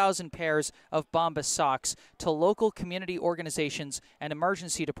 1,000 pairs of Bombas socks to local community organizations and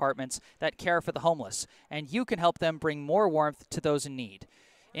emergency departments that care for the homeless, and you can help them bring more warmth to those in need.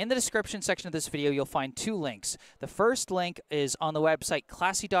 In the description section of this video, you'll find 2 links. The first link is on the website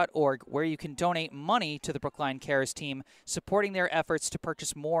classy.org, where you can donate money to the Brookline Cares team, supporting their efforts to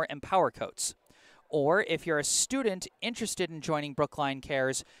purchase more Empower Coats. Or if you're a student interested in joining Brookline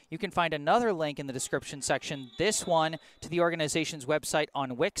Cares, you can find another link in the description section, this one to the organization's website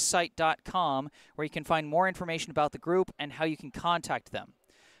on wixsite.com, where you can find more information about the group and how you can contact them.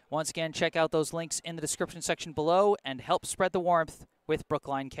 Once again, check out those links in the description section below and help spread the warmth with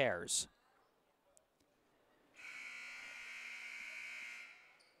Brookline Cares.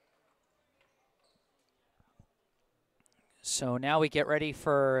 So now we get ready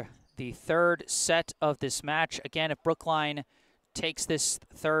for the third set of this match. Again, if Brookline takes this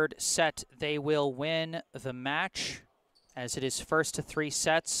third set, they will win the match, as it is first to 3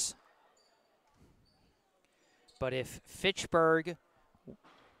 sets. But if Fitchburg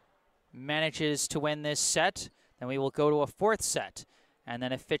manages to win this set, then we will go to a 4th set. And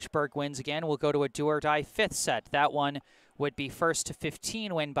then if Fitchburg wins again, we'll go to a do-or-die 5th set. That one would be first to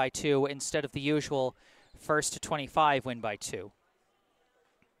 15 win by 2 instead of the usual First to 25, win by 2.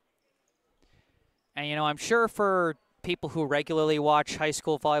 And, you know, I'm sure for people who regularly watch high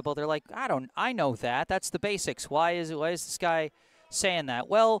school volleyball, they're like, I know that. That's the basics. Why is this guy saying that?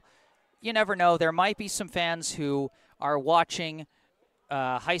 Well, you never know. There might be some fans who are watching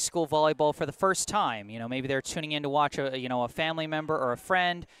high school volleyball for the first time. You know, maybe they're tuning in to watch a family member or a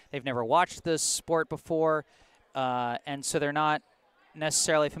friend. They've never watched this sport before, and so they're not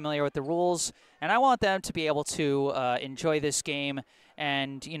necessarily familiar with the rules. And I want them to be able to enjoy this game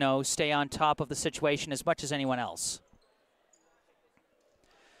and, you know, stay on top of the situation as much as anyone else.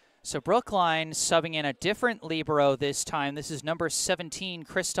 So Brookline subbing in a different libero this time. This is number 17,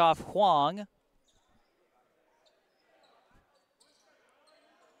 Christoph Huang.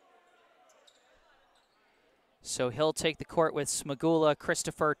 So he'll take the court with Smagula,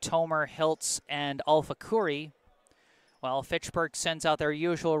 Christopher, Tomer, Hiltz, and Alpha Kuri. While Fitchburg sends out their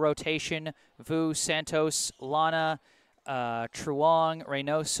usual rotation, Vu, Santos, Lana, Truong,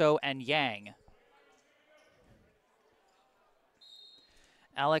 Reynoso, and Yang.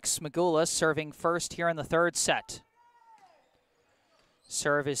 Alex Smagula serving first here in the third set.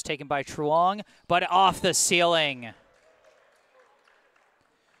 Serve is taken by Truong, but off the ceiling.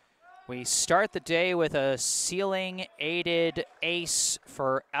 We start the day with a ceiling-aided ace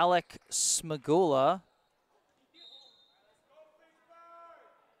for Alex Smagula.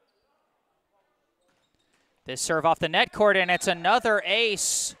 This serve off the net court, and it's another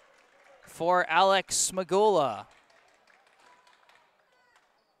ace for Alex Smagula.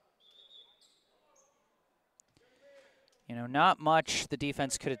 You know, not much the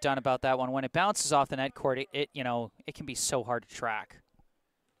defense could have done about that one. When it bounces off the net court, it can be so hard to track.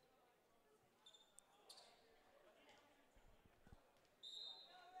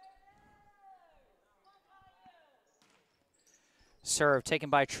 Serve taken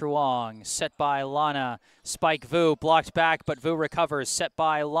by Truong, set by Lana. Spike Vu blocked back, but Vu recovers. Set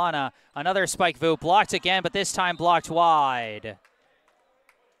by Lana. Another spike Vu blocked again, but this time blocked wide.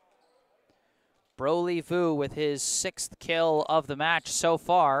 Broly Vu with his 6th kill of the match so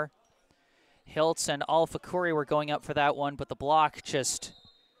far. Hiltz and Alpha Kuri were going up for that one, but the block just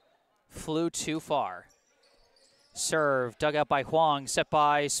flew too far. Serve dug out by Huang, set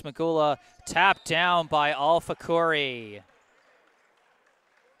by Smagula, tapped down by Alpha Kuri.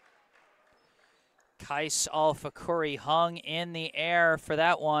 Kais Alpha Kuri hung in the air for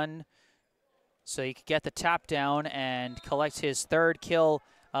that one, so he could get the tap down and collect his 3rd kill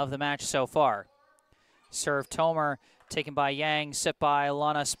of the match so far. Serve Tomer, taken by Yang, set by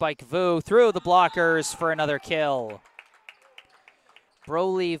Lana, spike Vu through the blockers for another kill.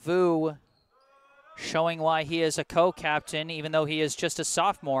 Broly Vu showing why he is a co-captain, even though he is just a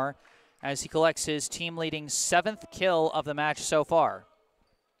sophomore, as he collects his team-leading 7th kill of the match so far.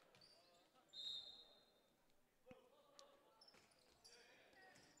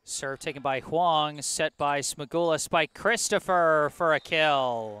 Serve taken by Huang, set by Smagula, spike Christopher for a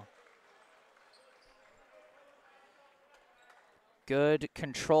kill. Good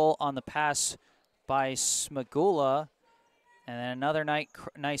control on the pass by Smagula. And then another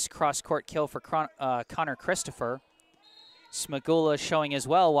nice cross-court kill for Connor Christopher. Smagula showing as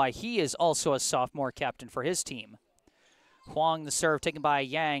well why he is also a sophomore captain for his team. Huang the serve taken by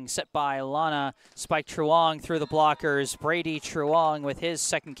Yang, set by Lana. Spike Truong through the blockers. Brady Truong with his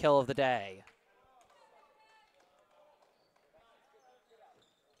 2nd kill of the day.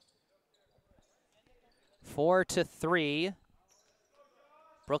 Four to 3.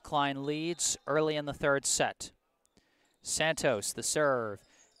 Brookline leads early in the 3rd set. Santos, the serve,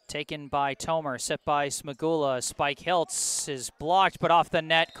 taken by Tomer, set by Smagula. Spike Hiltz is blocked, but off the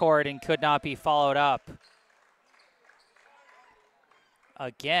net court and could not be followed up.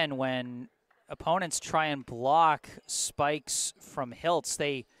 Again, when opponents try and block spikes from Hiltz,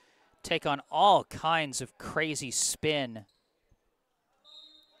 they take on all kinds of crazy spin.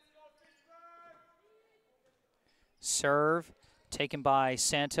 Serve taken by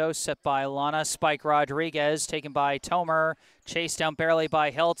Santos, set by Lana. Spike Rodriguez, taken by Tomer. Chased down barely by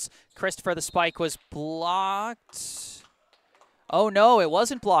Hiltz. Christopher, the spike was blocked. Oh, no, it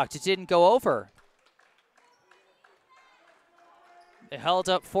wasn't blocked. It didn't go over. It held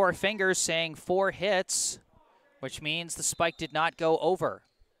up 4 fingers, saying 4 hits, which means the spike did not go over.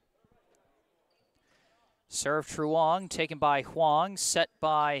 Serve Truong, taken by Huang, set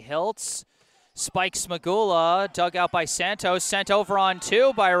by Hiltz. Spike Smagula, dug out by Santos, sent over on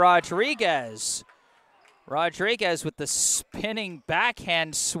 2 by Rodriguez. Rodriguez with the spinning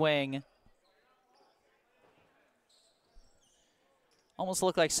backhand swing. Almost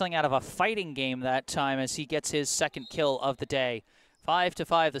looked like something out of a fighting game that time as he gets his 2nd kill of the day. 5 to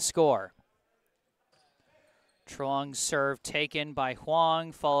 5 the score. Truong's serve taken by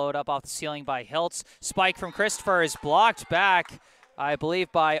Huang, followed up off the ceiling by Hiltz. Spike from Christopher is blocked back, I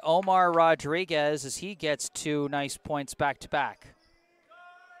believe, by Omar Rodriguez as he gets 2 nice points back-to-back.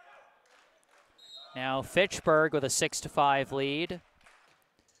 Now Fitchburg with a 6-5 lead.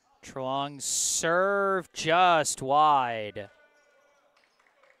 Truong's serve just wide.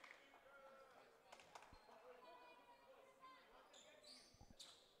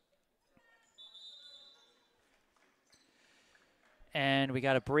 And we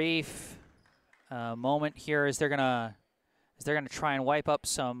got a brief moment here as they're gonna try and wipe up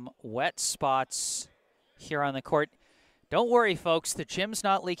some wet spots here on the court. Don't worry, folks, the gym's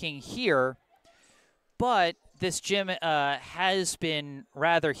not leaking here, but this gym has been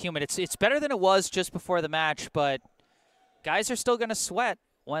rather humid. It's better than it was just before the match, but guys are still gonna sweat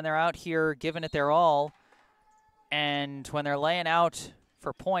when they're out here giving it their all, and when they're laying out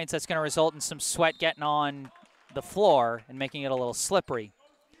for points, that's gonna result in some sweat getting on the floor and making it a little slippery.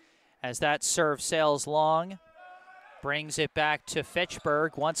 As that serve sails long, brings it back to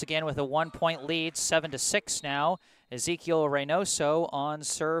Fitchburg once again with a 1-point lead, 7-6 now. Ezekiel Reynoso on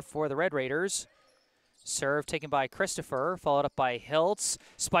serve for the Red Raiders. Serve taken by Christopher, followed up by Hiltz.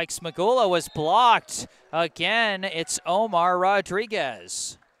 Spike Smagula was blocked. Again, it's Omar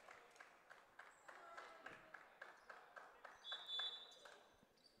Rodriguez.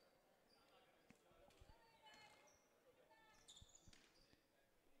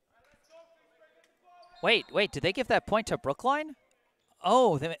 Wait, did they give that point to Brookline?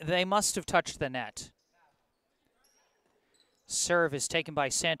 Oh, they must have touched the net. Serve is taken by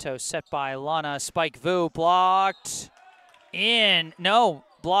Santos, set by Lana. Spike Vu blocked in. No,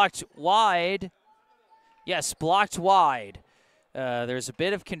 blocked wide. Yes, blocked wide. There's a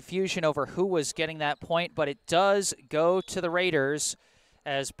bit of confusion over who was getting that point, but it does go to the Raiders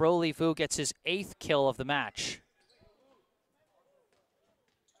as Broly Vu gets his 8th kill of the match.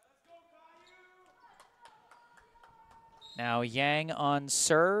 Now Yang on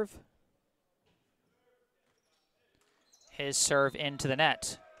serve. His serve into the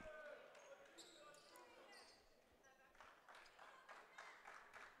net.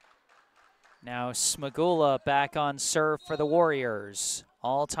 Now Smagula back on serve for the Warriors.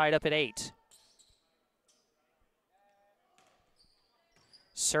 All tied up at 8.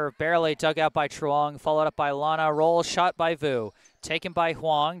 Serve barely dug out by Truong, followed up by Lana. Roll shot by Vu. Taken by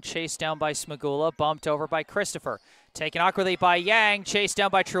Huang, chased down by Smagula, bumped over by Christopher. Taken awkwardly by Yang, chased down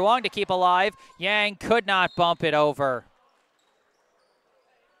by Truong to keep alive. Yang could not bump it over.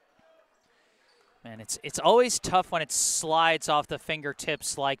 Man, it's always tough when it slides off the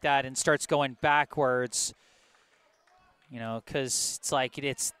fingertips like that and starts going backwards. You know, because it's like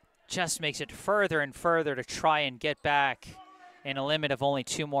it just makes it further and further to try and get back in a limit of only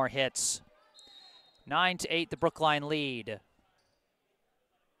 2 more hits. 9-8, the Brookline lead.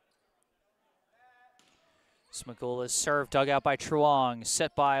 Smagula's serve dug out by Truong,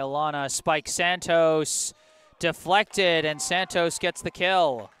 set by Alana. Spike Santos, deflected, and Santos gets the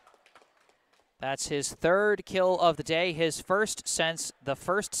kill. That's his 3rd kill of the day, his first since the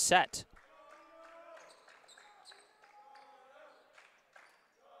first set.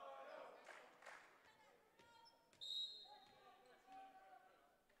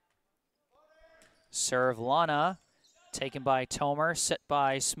 Serve Lana, taken by Tomer, set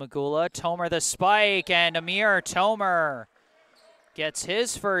by Smagula. Tomer the spike, and Amir Tomer gets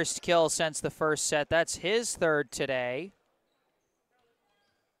his first kill since the first set. That's his 3rd today.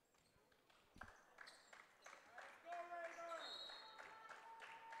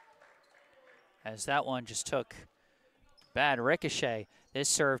 As that one just took bad ricochet. This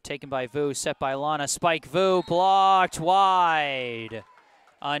serve taken by Vu, set by Lana. Spike Vu blocked wide.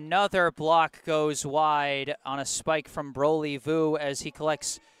 Another block goes wide on a spike from Broly Vu as he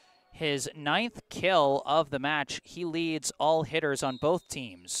collects his 9th kill of the match. He leads all hitters on both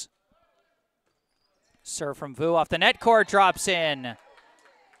teams. Serve from Vu off the net cord, drops in.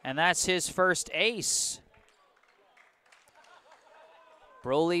 And that's his first ace.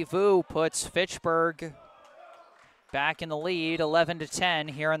 Broly Vu puts Fitchburg back in the lead,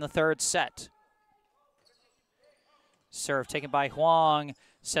 11-10 here in the 3rd set. Serve taken by Huang,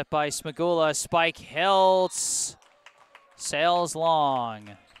 set by Smagula. Spike Hiltz, sails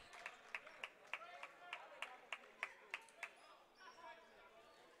long.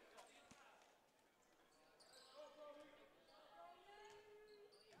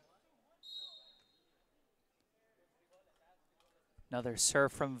 Another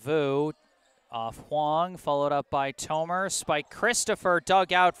serve from Vu off Huang, followed up by Tomer. Spike Christopher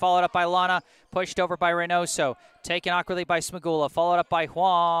dug out, followed up by Lana, pushed over by Reynoso. Taken awkwardly by Smagula, followed up by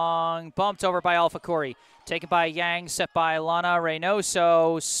Huang, bumped over by Alpha Corey. taken by Yang, set by Lana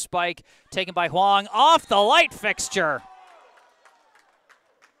Reynoso. Spike taken by Huang, off the light fixture.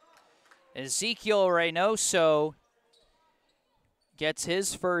 Ezekiel Reynoso gets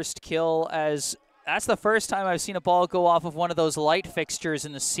his first kill, as that's the first time I've seen a ball go off of one of those light fixtures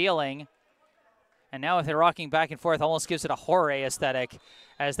in the ceiling. And now with it rocking back and forth, almost gives it a horror aesthetic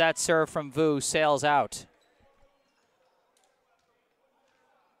as that serve from Vu sails out.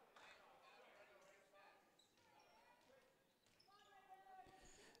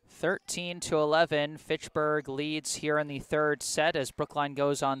 (13-11), Fitchburg leads here in the third set as Brookline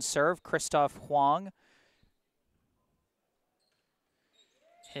goes on serve. Christoph Huang.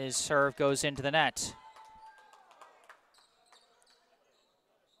 His serve goes into the net.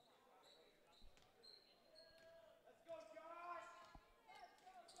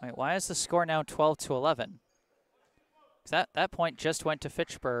 Wait, why is the score now 12-11? That point just went to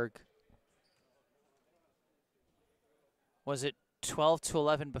Fitchburg. Was it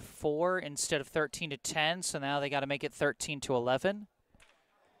 12-11 before instead of 13-10? So now they got to make it 13-11.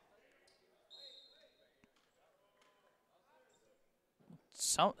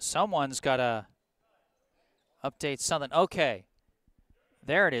 Someone's got to update something. Okay,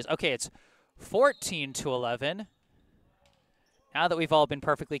 there it is. Okay, it's 14-11. Now that we've all been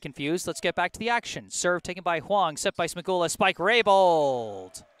perfectly confused, let's get back to the action. Serve taken by Huang, set by Smagula, spike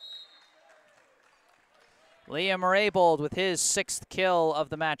Raybold. Liam Raybold with his 6th kill of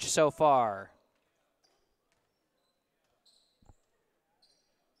the match so far.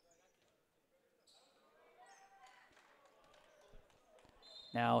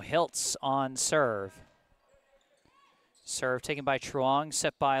 Now Hiltz on serve. Serve taken by Truong,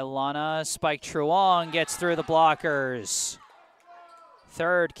 set by Lana. Spike Truong gets through the blockers.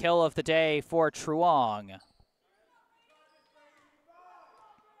 3rd kill of the day for Truong.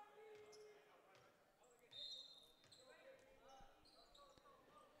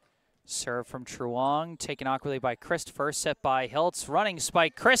 Serve from Truong, taken awkwardly by Christopher, set by Hiltz. Running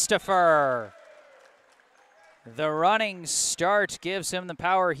spike, Christopher! The running start gives him the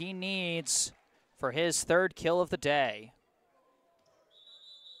power he needs for his 3rd kill of the day.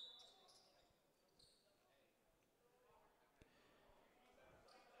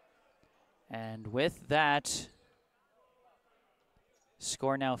 And with that,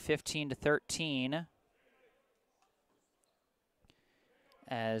 score now 15-13.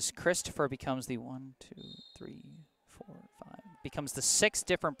 As Christopher becomes the becomes the 6th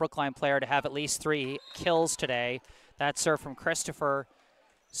different Brookline player to have at least 3 kills today. That serve from Christopher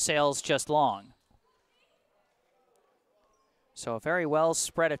sails just long. So a very well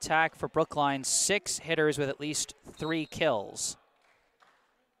spread attack for Brookline. 6 hitters with at least 3 kills.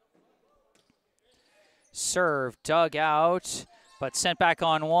 Serve dug out, but sent back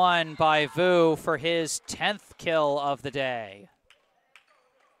on one by Vu for his 10th kill of the day.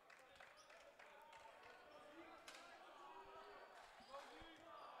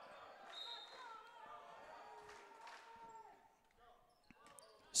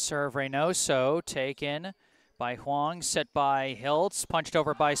 Serve Reynoso taken by Huang, set by Hiltz, punched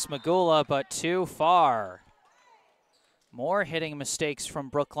over by Smagula, but too far. More hitting mistakes from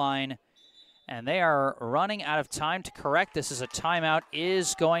Brookline, and they are running out of time to correct this, as a timeout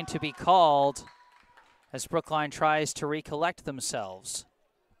is going to be called as Brookline tries to recollect themselves.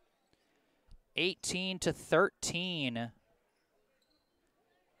 18-13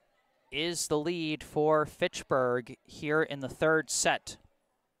 is the lead for Fitchburg here in the 3rd set.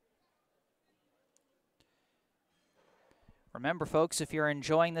 Remember, folks, if you're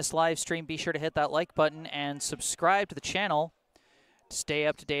enjoying this live stream, be sure to hit that like button and subscribe to the channel to stay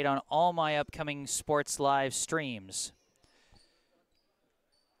up to date on all my upcoming sports live streams.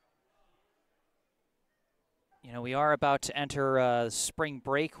 You know, we are about to enter spring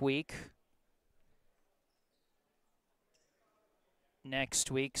break week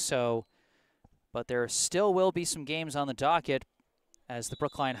next week, but there still will be some games on the docket, as the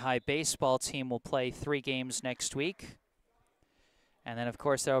Brookline High baseball team will play 3 games next week. And then, of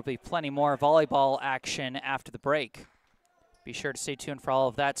course, there will be plenty more volleyball action after the break. Be sure to stay tuned for all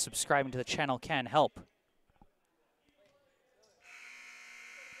of that. Subscribing to the channel can help.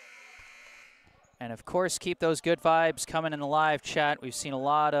 And, of course, keep those good vibes coming in the live chat. We've seen a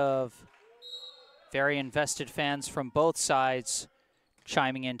lot of very invested fans from both sides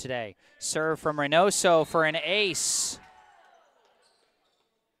chiming in today. Serve from Reynoso for an ace.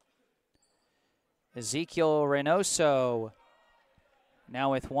 Ezekiel Reynoso now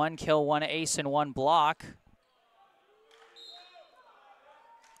with 1 kill, 1 ace, and 1 block.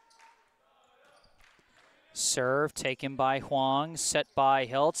 Serve taken by Huang, set by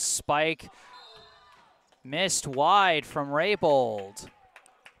Hiltz. Spike Missed wide from Raybold.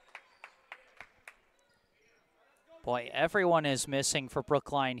 Boy, everyone is missing for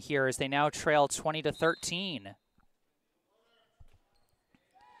Brookline here as they now trail 20-13.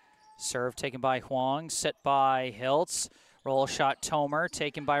 Serve taken by Huang, set by Hiltz. Roll shot Tomer,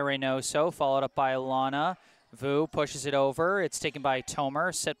 taken by Reynoso, followed up by Lana. Vu pushes it over. It's taken by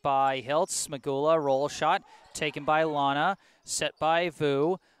Tomer, set by Hiltz. Magula, roll shot, taken by Lana, set by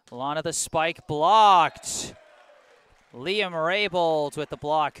Vu. Lana the spike, blocked. Liam Raybold with the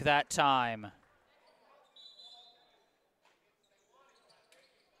block that time.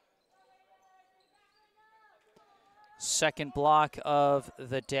 Second block of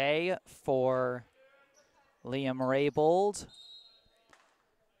the day for Liam Raybold.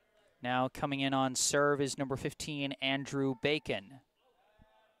 Now coming in on serve is number 15, Andrew Bacon.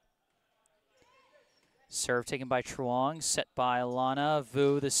 Serve taken by Truong, set by Lana.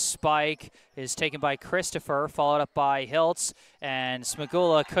 Vu, the spike, is taken by Christopher, followed up by Hiltz, and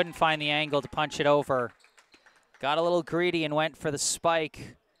Smagula couldn't find the angle to punch it over. Got a little greedy and went for the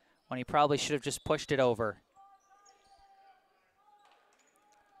spike when he probably should have just pushed it over.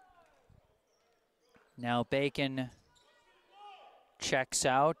 Now Bacon checks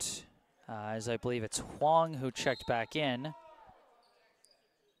out, as I believe it's Huang who checked back in.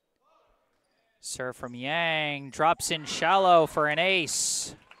 Serve from Yang, drops in shallow for an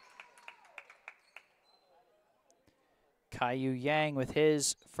ace. Caillou Yang with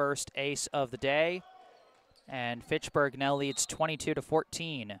his first ace of the day. And Fitchburg now leads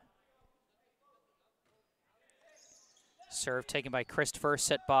 22-14. Serve taken by Christopher,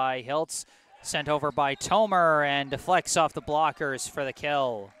 set by Hiltz. Sent over by Tomer and deflects off the blockers for the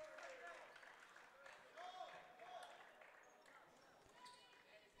kill.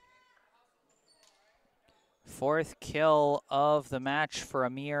 Fourth kill of the match for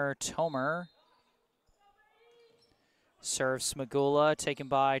Amir Tomer. Serve Smagula, taken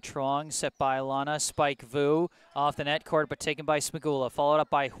by Truong, set by Lana. Spike Vu off the net court, but taken by Smagula. Followed up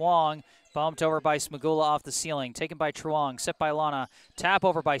by Huang, bumped over by Smagula off the ceiling. Taken by Truong, set by Lana. Tap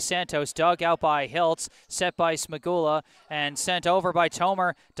over by Santos, dug out by Hiltz, set by Smagula, and sent over by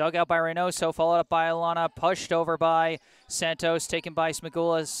Tomer. Dug out by Reynoso, followed up by Lana. Pushed over by Santos, taken by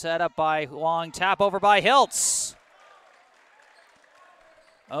Smagula, set up by Huang. Tap over by Hiltz.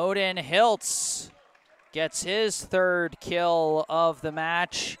 Odin Hiltz gets his third kill of the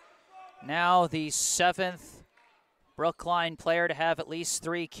match. Now the seventh Brookline player to have at least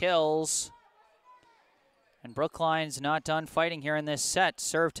 3 kills. And Brookline's not done fighting here in this set.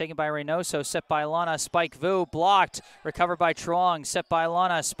 Serve taken by Reynoso, set by Lana. Spike Vu, blocked, recovered by Truong, set by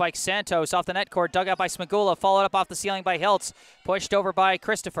Lana. Spike Santos off the net court, dug out by Smagula, followed up off the ceiling by Hiltz. Pushed over by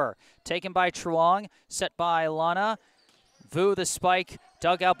Christopher, taken by Truong, set by Lana. Vu the spike,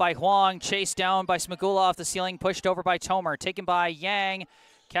 dug out by Huang, chased down by Smagula off the ceiling, pushed over by Tomer, taken by Yang,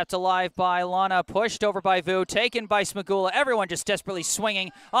 kept alive by Lana, pushed over by Vu, taken by Smagula. Everyone just desperately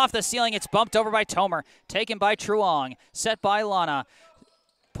swinging off the ceiling. It's bumped over by Tomer, taken by Truong, set by Lana,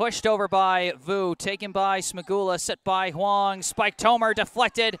 pushed over by Vu, taken by Smagula, set by Huang. Spike Tomer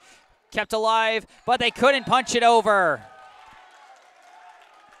deflected, kept alive, but they couldn't punch it over.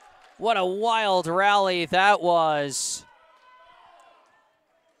 What a wild rally that was,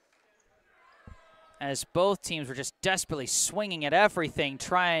 as both teams were just desperately swinging at everything,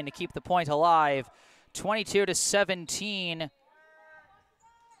 trying to keep the point alive. 22-17.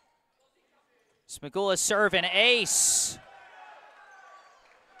 Smagula's serve and ace.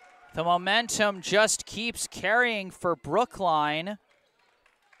 The momentum just keeps carrying for Brookline,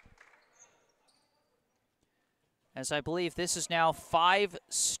 as I believe this is now 5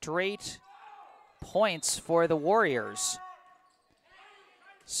 straight points for the Warriors.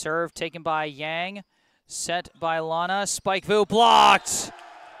 Serve taken by Yang, set by Lana. Spike Vu blocked.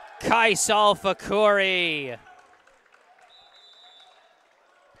 Kais Alfakuri.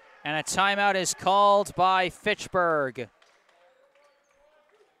 And a timeout is called by Fitchburg.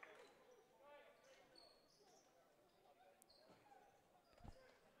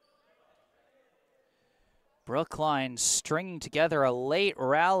 Brookline stringing together a late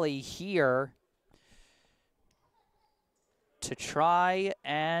rally here to try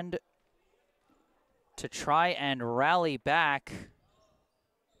and rally back,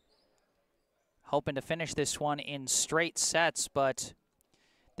 hoping to finish this one in straight sets, but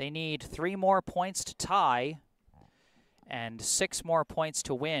they need 3 more points to tie and 6 more points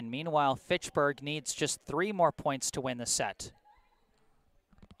to win. Meanwhile, Fitchburg needs just 3 more points to win the set.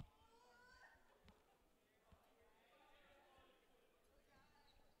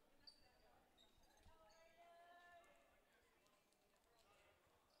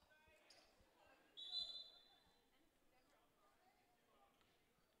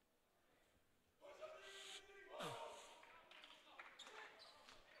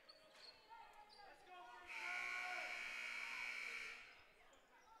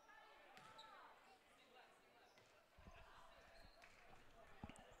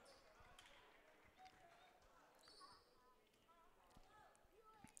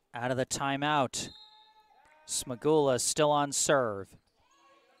 Out of the timeout. Smagula still on serve.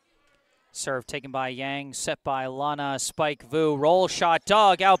 Serve taken by Yang, set by Lana, spike Vu, roll shot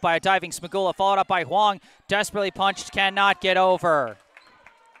dug out by a diving Smagula, followed up by Huang, desperately punched, cannot get over.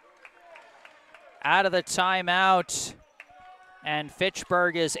 Out of the timeout, and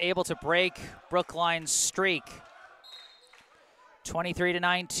Fitchburg is able to break Brookline's streak.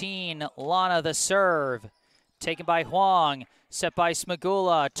 23-19, Lana the serve, taken by Huang, set by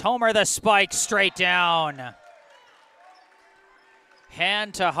Smagula, Tomer the spike straight down.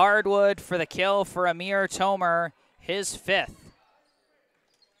 Hand to hardwood for the kill for Amir Tomer, his 5th.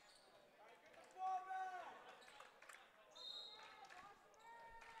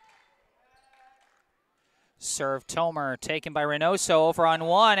 Serve Tomer, taken by Reynoso, over on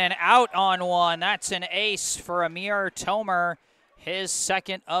one and out on one. That's an ace for Amir Tomer, his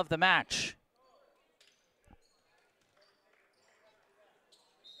 2nd of the match.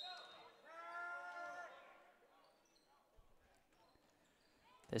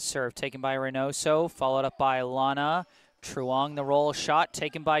 This serve taken by Reynoso, followed up by Lana. Truong the roll shot,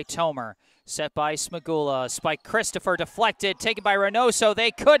 taken by Tomer. Set by Smagula. Spike Christopher deflected, taken by Reynoso. They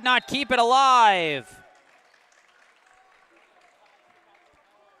could not keep it alive.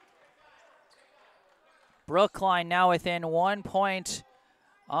 Brookline now within 1 point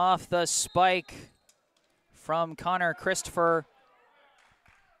off the spike from Connor Christopher.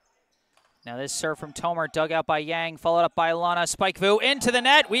 Now this serve from Tomer, dug out by Yang, followed up by Lana. Spike Vu into the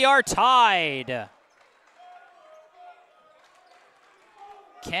net. We are tied.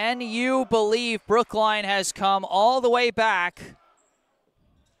 Can you believe Brookline has come all the way back?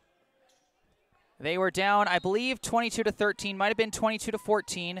 They were down, I believe, 22-13, might have been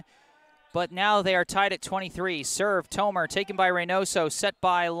 22-14, but now they are tied at 23. Serve Tomer, taken by Reynoso, set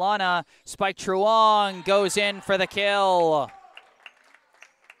by Lana. Spike Truong goes in for the kill.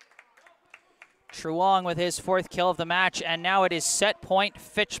 Truong with his 4th kill of the match, and now it is set point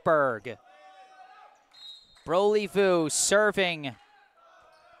Fitchburg. Broly Vu serving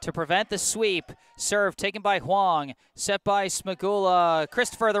to prevent the sweep. Serve taken by Huang, set by Smagula.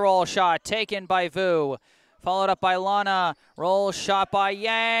 Christopher the roll shot, taken by Vu. Followed up by Lana, roll shot by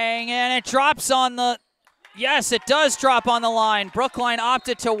Yang, and it drops on the, yes, it does drop on the line. Brookline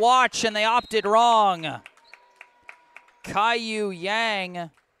opted to watch, and they opted wrong. Caillou Yang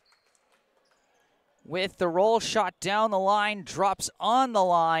with the roll shot down the line, drops on the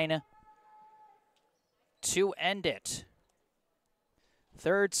line to end it.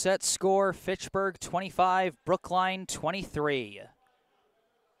 3rd set score, Fitchburg 25, Brookline 23.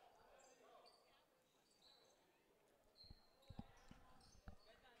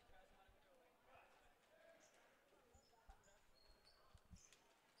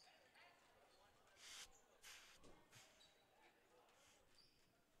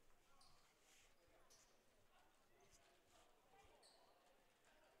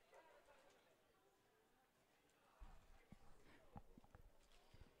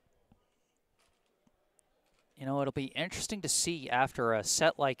 You know, it'll be interesting to see after a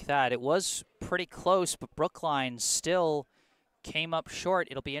set like that. It was pretty close, but Brookline still came up short.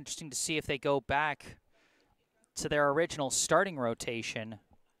 It'll be interesting to see if they go back to their original starting rotation.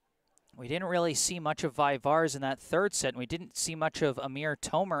 We didn't really see much of Vivars in that 3rd set, and we didn't see much of Amir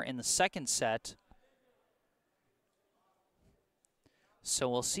Tomer in the 2nd set. So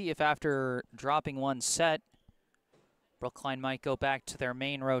we'll see if after dropping 1 set, Brookline might go back to their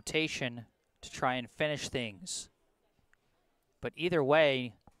main rotation to try and finish things. But either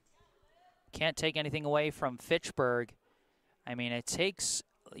way, can't take anything away from Fitchburg. I mean, it takes,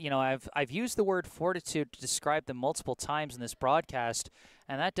 you know, I've used the word fortitude to describe them multiple times in this broadcast,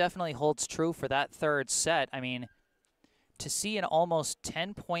 and that definitely holds true for that 3rd set. I mean, to see an almost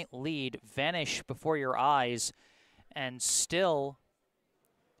 10-point lead vanish before your eyes and still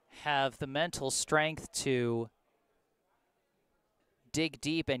have the mental strength to dig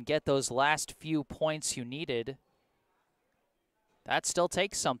deep and get those last few points you needed, that still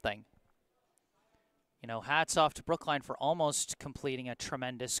takes something. You know, hats off to Brookline for almost completing a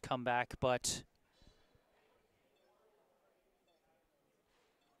tremendous comeback, but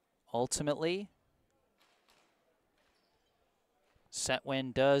ultimately, set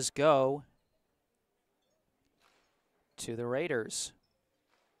win does go to the Raiders.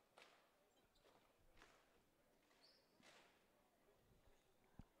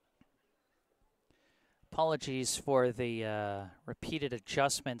 Apologies for the repeated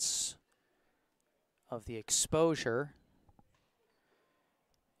adjustments of the exposure.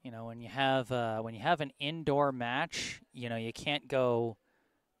 You know, when you have an indoor match, you know, you can't go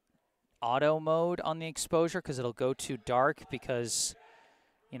auto mode on the exposure because it'll go too dark, because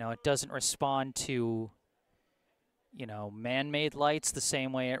you know, it doesn't respond to, you know, man-made lights the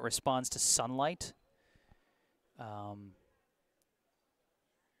same way it responds to sunlight.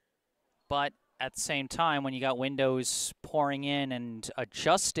 But at the same time, when you got windows pouring in and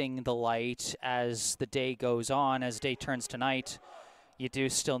adjusting the light as the day goes on, as day turns to night, you do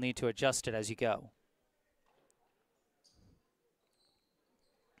still need to adjust it as you go.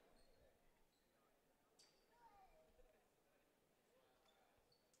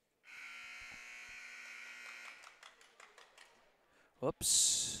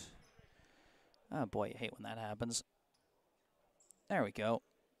 Whoops. Oh boy, you hate when that happens. There we go.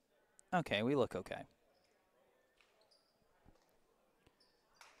 Okay, we look okay.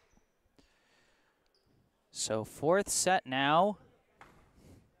 So fourth set now.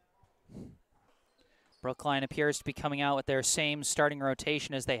 Brookline appears to be coming out with their same starting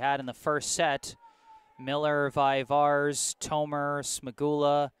rotation as they had in the first set. Miller, Vivars, Tomer,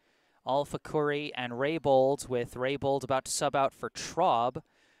 Smagula, Alfakuri, and Raybold, with Raybold about to sub out for Traub,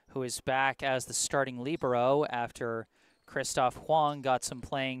 who is back as the starting libero after Christoph Huang got some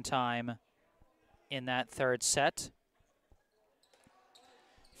playing time in that third set.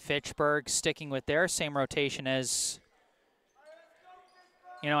 Fitchburg sticking with their same rotation as,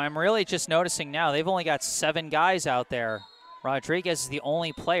 you know, I'm really just noticing now they've only got 7 guys out there. Rodriguez is the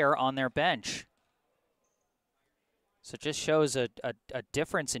only player on their bench. So it just shows a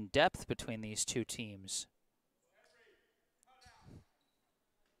difference in depth between these two teams.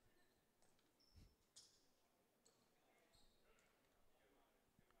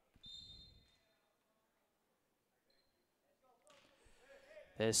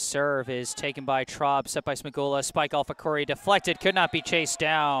 This serve is taken by Traub, set by Smagula, spike off Akuri, deflected, could not be chased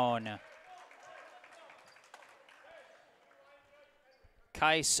down.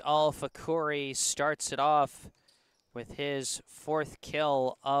 Kais Alfakuri starts it off with his 4th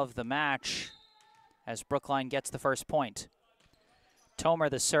kill of the match as Brookline gets the first point. Tomer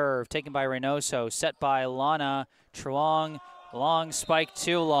the serve, taken by Reynoso, set by Lana, Truong, long spike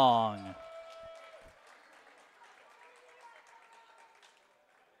too long.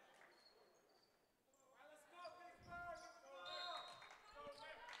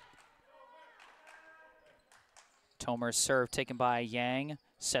 Tomer's serve taken by Yang,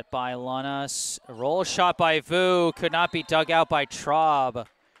 set by Lana, roll shot by Vu, could not be dug out by Traub.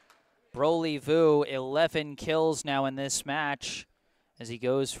 Broly Vu, 11 kills now in this match as he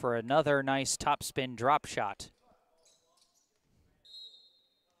goes for another nice topspin drop shot.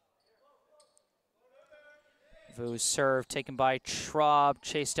 Vu's serve taken by Traub,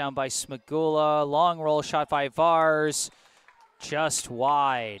 chased down by Smagula, long roll shot by Vars, just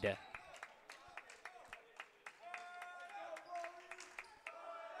wide.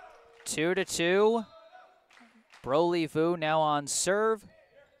 2-2. Broly Vu now on serve.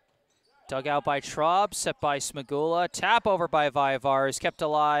 Dug out by Traub, set by Smagula. Tap over by Vivars, kept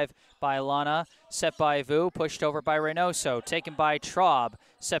alive by Lana. Set by Vu, pushed over by Reynoso. Taken by Traub,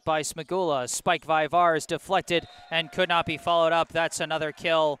 set by Smagula. Spike Vivars, deflected and could not be followed up. That's another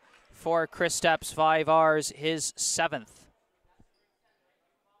kill for Kristaps Vivars, his 7th.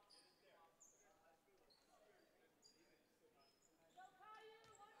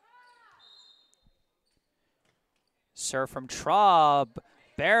 Serve from Traub,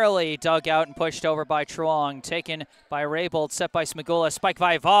 barely dug out and pushed over by Truong. Taken by Raybold, set by Smagula, spike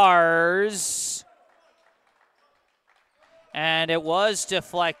Vivars. And it was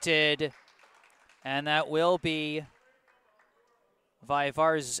deflected, and that will be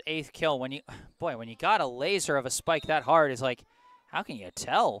Vivars' 8th kill. When you got a laser of a spike that hard, it's like, how can you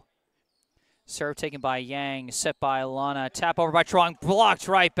tell? Serve taken by Yang, set by Lana, tap over by Truong, blocked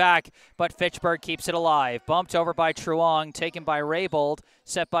right back, but Fitchburg keeps it alive. Bumped over by Truong, taken by Raybold,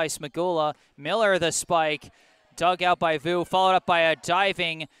 set by Smagula. Miller the spike, dug out by Vu, followed up by a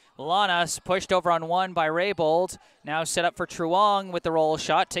diving Lana, pushed over on 1 by Raybold. Now set up for Truong with the roll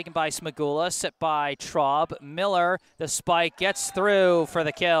shot, taken by Smagula, set by Traub. Miller, the spike, gets through for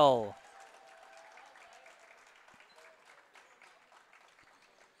the kill.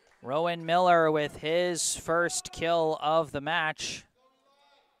 Rowan Miller with his first kill of the match.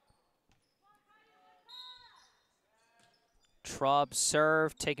 Traub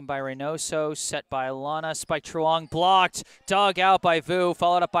serve, taken by Reynoso, set by Lana, spike Truong, blocked, dug out by Vu,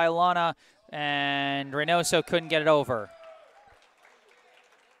 followed up by Lana, and Reynoso couldn't get it over.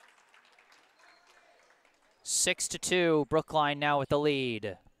 6-2, Brookline now with the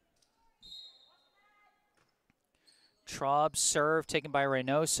lead. Traub serve, taken by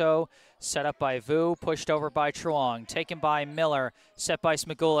Reynoso, set up by Vu, pushed over by Truong, taken by Miller, set by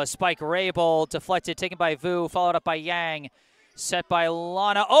Smagula, spike Raybold, deflected, taken by Vu, followed up by Yang. Set by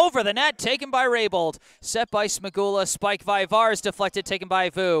Lana, over the net, taken by Raybold. Set by Smagula, spike Vivars, deflected, taken by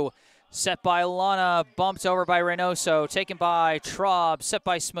Vu. Set by Lana, bumped over by Reynoso, taken by Traub. Set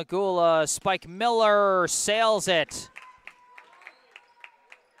by Smagula, spike Miller, sails it.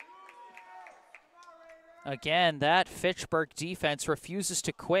 Again, that Fitchburg defense refuses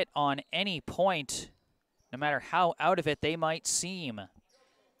to quit on any point, no matter how out of it they might seem.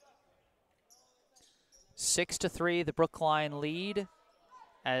 6-3, the Brookline lead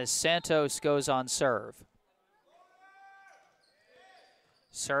as Santos goes on serve.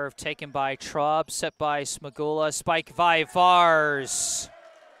 Serve taken by Traub, set by Smagula, spike Vivars.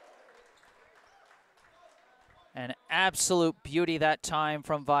 An absolute beauty that time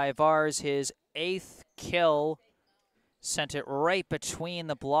from Vivars, his 8th kill. Sent it right between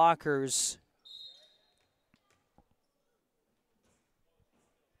the blockers.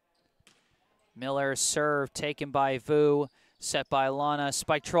 Miller serve taken by Vu, set by Lana,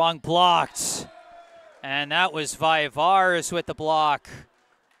 spike Trong blocked. And that was Vivars with the block.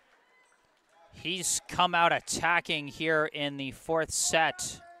 He's come out attacking here in the 4th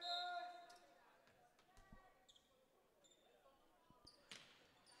set.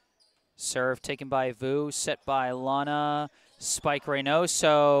 Serve taken by Vu, set by Lana, spike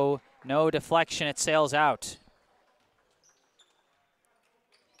Reynoso, no deflection, it sails out.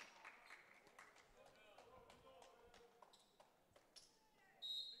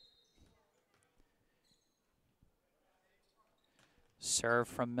 Serve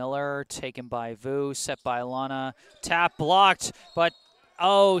from Miller, taken by Vu, set by Lana. Tap blocked, but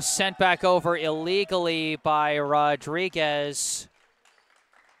sent back over illegally by Rodriguez.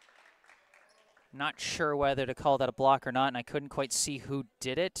 Not sure whether to call that a block or not, and I couldn't quite see who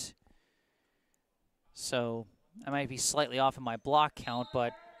did it. So I might be slightly off in my block count,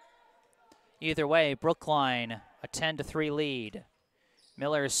 but either way, Brookline, a 10-3 lead.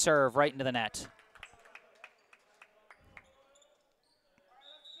 Miller's serve right into the net.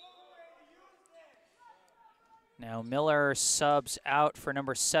 Now Miller subs out for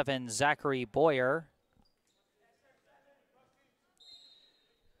number 7, Zachary Boyer.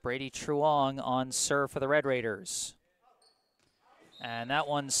 Brady Truong on serve for the Red Raiders. And that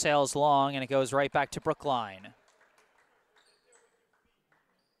one sails long, and it goes right back to Brookline.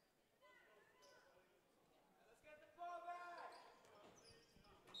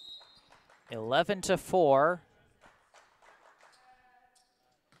 (11-4).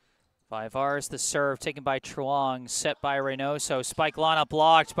 Vivars the serve, taken by Truong, set by Reynoso. Spike Lana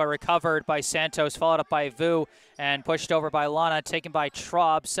blocked, but recovered by Santos, followed up by Vu, and pushed over by Lana, taken by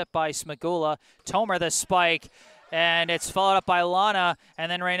Traub, set by Smagula. Tomer the spike, and it's followed up by Lana, and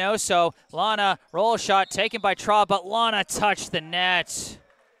then Reynoso. Lana, roll shot, taken by Traub, but Lana touched the net.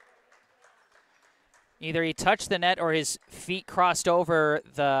 Either he touched the net or his feet crossed over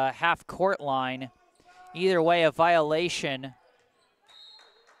the half-court line. Either way, a violation.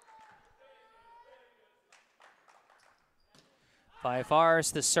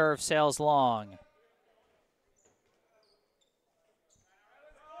 Vivars, the serve sails long.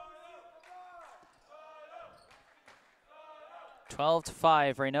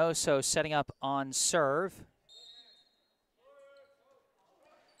 (12-5), Reynoso setting up on serve.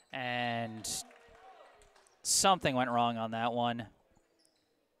 And something went wrong on that one,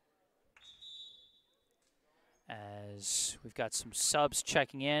 as we've got some subs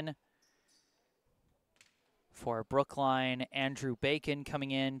checking in. For Brookline, Andrew Bacon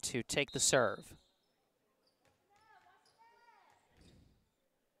coming in to take the serve.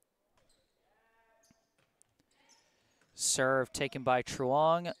 Serve taken by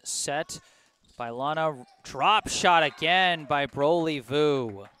Truong, set by Lana. Drop shot again by Broly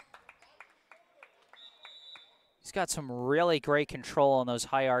Vu. He's got some really great control on those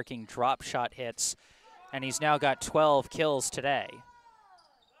high arcing drop shot hits, and he's now got 12 kills today.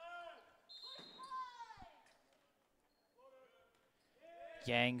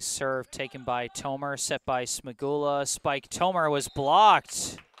 Yang serve taken by Tomer, set by Smagula. Spike Tomer was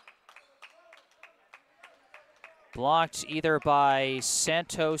blocked. Blocked either by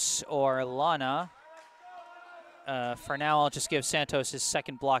Santos or Lana. For now, I'll just give Santos his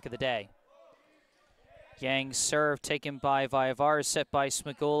 2nd block of the day. Yang serve taken by Vivars, set by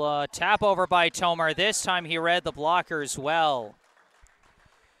Smagula. Tap over by Tomer. This time he read the blockers well.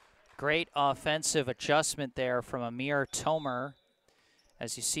 Great offensive adjustment there from Amir Tomer.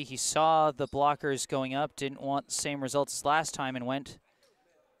 As you see, he saw the blockers going up, didn't want the same results as last time, and went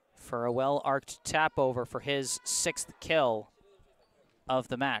for a well-arced tap over for his 6th kill of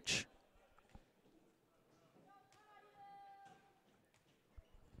the match.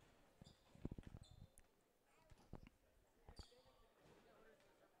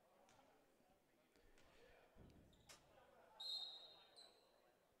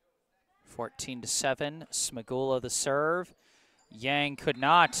 14-7, Smagula the serve. Yang could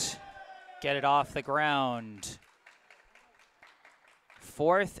not get it off the ground.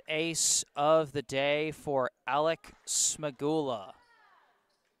 Fourth ace of the day for Alec Smagula.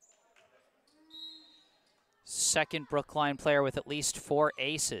 Second Brookline player with at least 4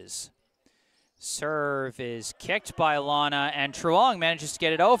 aces. Serve is kicked by Lana, and Truong manages to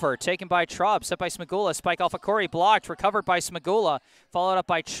get it over. Taken by Traub, set by Smagula. Spike off of Corey, blocked, recovered by Smagula. Followed up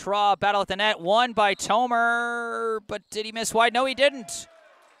by Traub, battle at the net, won by Tomer, but did he miss wide? No, he didn't.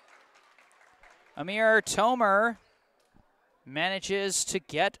 Amir Tomer manages to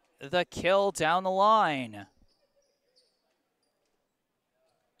get the kill down the line.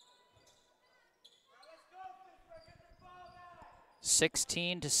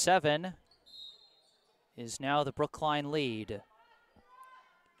 (16-7) is now the Brookline lead.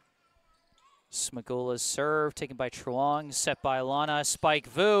 Smagula's serve taken by Truong, set by Lana. Spike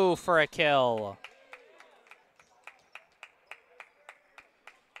Vu for a kill.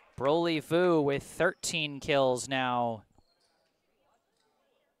 Broly Vu with 13 kills now.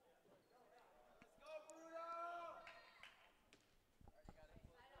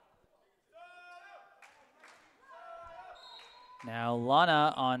 Now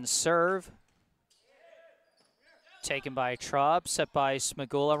Lana on serve. Taken by Traub, set by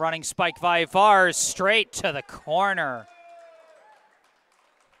Smagula. Running spike Vivars straight to the corner.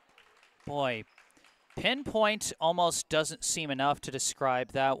 Boy, pinpoint almost doesn't seem enough to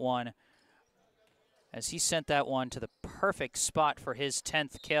describe that one, as he sent that one to the perfect spot for his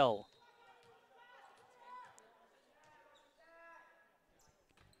 10th kill.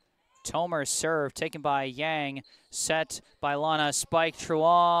 Tomer serve taken by Yang, set by Lana, spike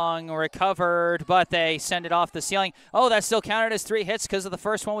Truong, recovered, but they send it off the ceiling. Oh, that still counted as 3 hits because of the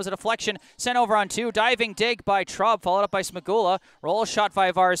first one was a deflection. Sent over on 2, diving dig by Traub, followed up by Smagula. Roll shot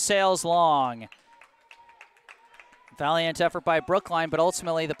Vivars sails long. Valiant effort by Brookline, but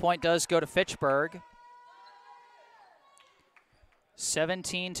ultimately the point does go to Fitchburg.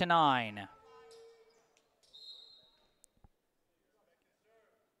 17-9.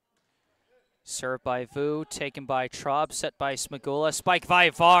 Served by Vu, taken by Traub, set by Smagula. Spike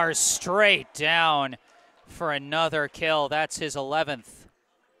Vivars straight down for another kill. That's his 11th.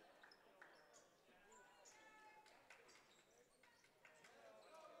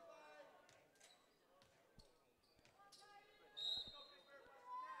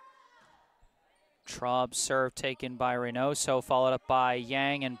 Traub serve taken by Reynoso, followed up by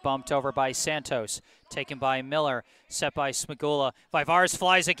Yang and bumped over by Santos. Taken by Miller, set by Smagula. Vivars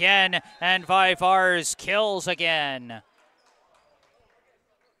flies again, and Vivars kills again.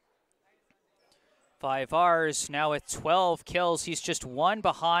 Vivars now with 12 kills. He's just 1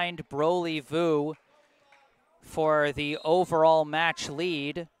 behind Broly Vu for the overall match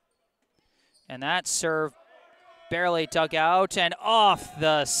lead. And that serve barely dug out and off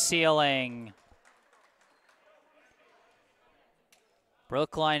the ceiling.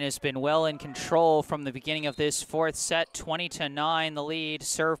 Brookline has been well in control from the beginning of this 4th set, 20-9. The lead,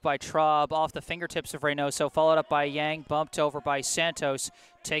 served by Traub, off the fingertips of Reynoso, followed up by Yang, bumped over by Santos,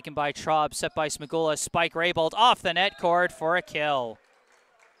 taken by Traub, set by Smagula. Spike Raybold off the net cord for a kill.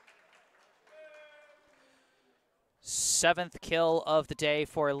 7th kill of the day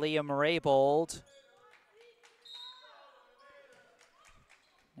for Liam Raybold.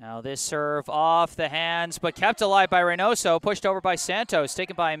 Now this serve off the hands, but kept alive by Reynoso, pushed over by Santos,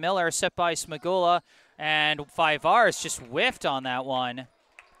 taken by Miller, set by Smagula, and Vivars just whiffed on that one.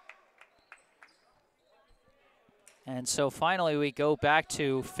 And so finally we go back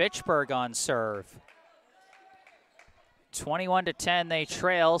to Fitchburg on serve. 21-10 they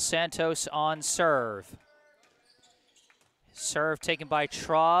trail, Santos on serve. Serve taken by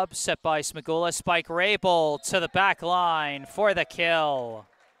Traub, set by Smagula, Spike Raybold to the back line for the kill.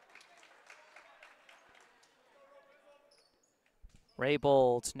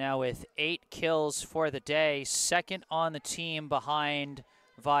 Raybold now with 8 kills for the day, 2nd on the team behind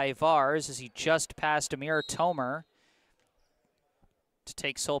Vivars as he just passed Amir Tomer to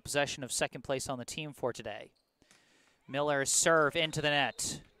take sole possession of 2nd place on the team for today. Miller's serve into the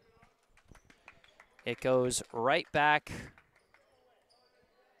net. It goes right back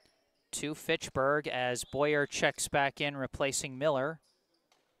to Fitchburg as Boyer checks back in, replacing Miller.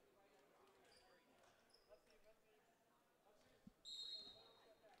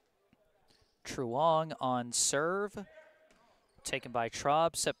 Truong on serve, taken by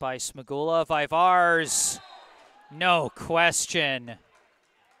Traub, set by Smagula. Vivars, no question.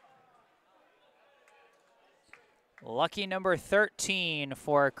 Lucky number 13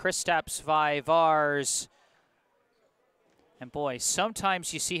 for Kristaps Vivars. And boy,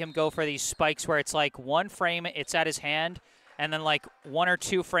 sometimes you see him go for these spikes where it's like one frame, it's at his hand, and then like 1 or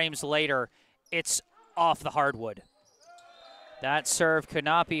 2 frames later, it's off the hardwood. That serve could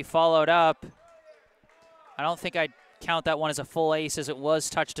not be followed up. I don't think I'd count that one as a full ace as it was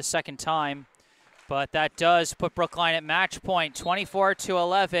touched a second time. But that does put Brookline at match point,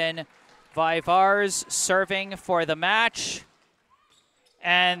 24-11. Vivars serving for the match.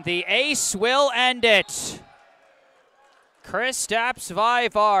 And the ace will end it. Kristaps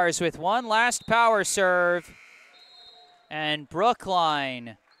Vivars with one last power serve. And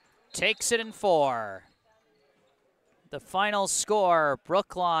Brookline takes it in 4. The final score,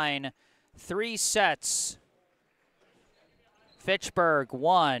 Brookline 3 sets. Fitchburg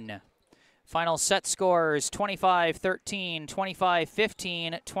 1. Final set scores 25-13,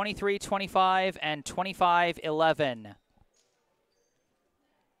 25-15, 23-25, and 25-11.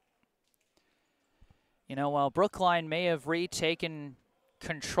 You know, while Brookline may have retaken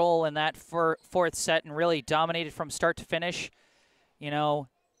control in that fourth set and really dominated from start to finish, you know,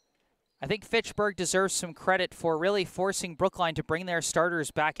 I think Fitchburg deserves some credit for really forcing Brookline to bring their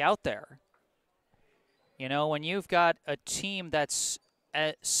starters back out there. You know, when you've got a team that's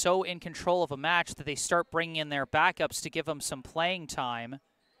so in control of a match that they start bringing in their backups to give them some playing time,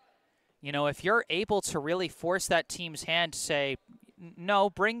 you know, if you're able to really force that team's hand to say, no,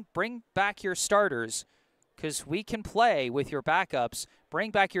 bring back your starters because we can play with your backups. Bring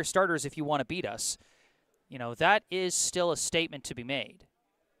back your starters if you want to beat us. You know, that is still a statement to be made.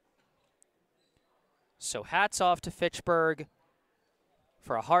 So hats off to Fitchburg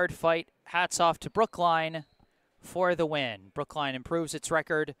for a hard fight. Hats off to Brookline for the win. Brookline improves its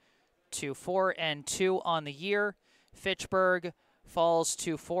record to 4-2 on the year. Fitchburg falls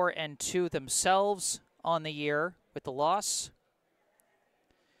to 4-2 themselves on the year with the loss.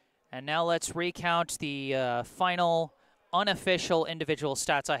 And now let's recount the final unofficial individual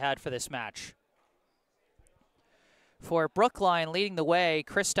stats I had for this match. For Brookline, leading the way,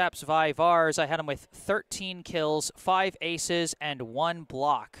 Kristaps Vivars, I had him with 13 kills, 5 aces, and 1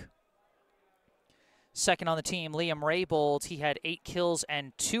 block. Second on the team, Liam Raybold, he had 8 kills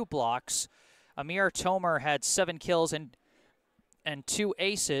and 2 blocks. Amir Tomer had 7 kills and 2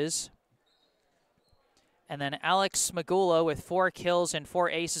 aces. And then Alex Magula with 4 kills and 4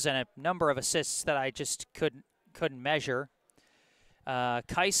 aces and a number of assists that I just couldn't measure.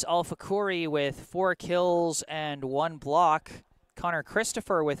 Kais Alfakuri with 4 kills and 1 block. Connor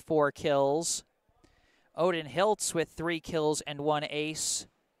Christopher with 4 kills. Odin Hiltz with 3 kills and 1 ace.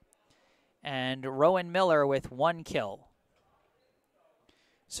 And Rowan Miller with 1 kill.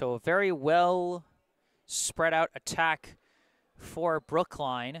 So a very well spread out attack for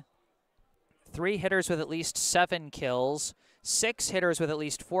Brookline. 3 hitters with at least 7 kills, 6 hitters with at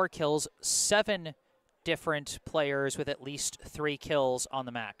least 4 kills, 7 different players with at least 3 kills on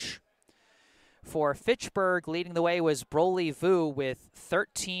the match. For Fitchburg, leading the way was Broly Vu with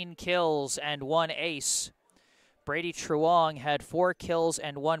 13 kills and 1 ace. Brady Truong had 4 kills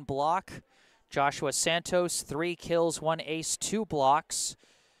and 1 block. Joshua Santos, 3 kills, 1 ace, 2 blocks.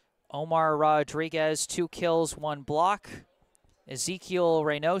 Omar Rodriguez, 2 kills, 1 block. Ezekiel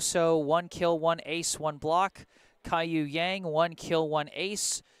Reynoso, 1 kill, 1 ace, 1 block. Caillou Yang, 1 kill, 1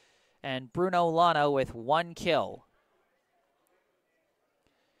 ace. And Bruno Lana with 1 kill.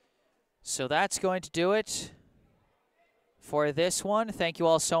 So that's going to do it for this one. Thank you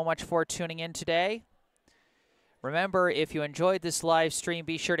all so much for tuning in today. Remember, if you enjoyed this live stream,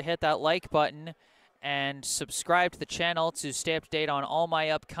 be sure to hit that like button and subscribe to the channel to stay up to date on all my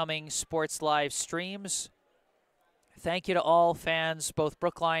upcoming sports live streams. Thank you to all fans, both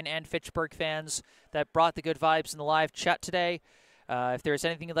Brookline and Fitchburg fans, that brought the good vibes in the live chat today. If there's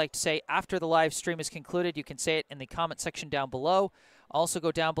anything you'd like to say after the live stream is concluded, you can say it in the comment section down below. Also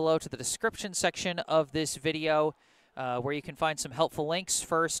go down below to the description section of this video where you can find some helpful links.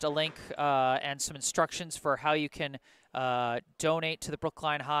 First, a link and some instructions for how you can donate to the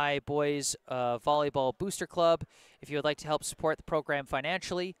Brookline High Boys Volleyball Booster Club if you would like to help support the program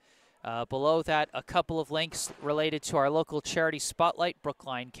financially. Below that, a couple of links related to our local charity spotlight,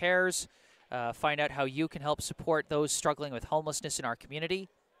 Brookline Cares. Find out how you can help support those struggling with homelessness in our community.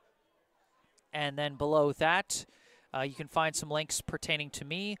 And then below that, you can find some links pertaining to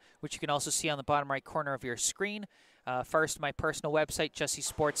me, which you can also see on the bottom right corner of your screen. First, my personal website,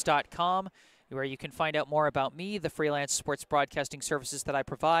 jessesports.com, where you can find out more about me, the freelance sports broadcasting services that I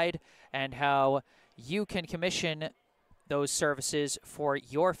provide, and how you can commission those services for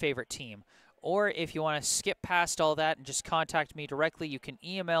your favorite team. Or if you want to skip past all that and just contact me directly, you can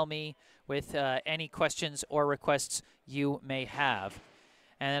email me with any questions or requests you may have.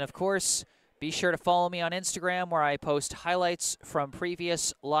 And then, of course, Be sure to follow me on Instagram, where I post highlights from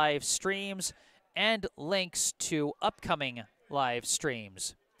previous live streams and links to upcoming live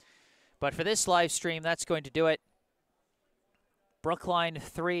streams. But for this live stream, that's going to do it. Brookline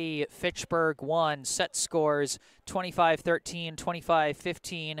 3, Fitchburg 1. Set scores 25-13,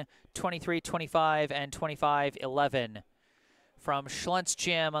 25-15, 23-25, and 25-11. From Schlentz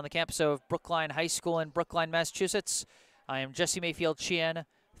Gym on the campus of Brookline High School in Brookline, Massachusetts, I am Jesse Mayfield-Sheehan.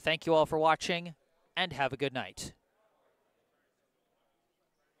 Thank you all for watching, and have a good night.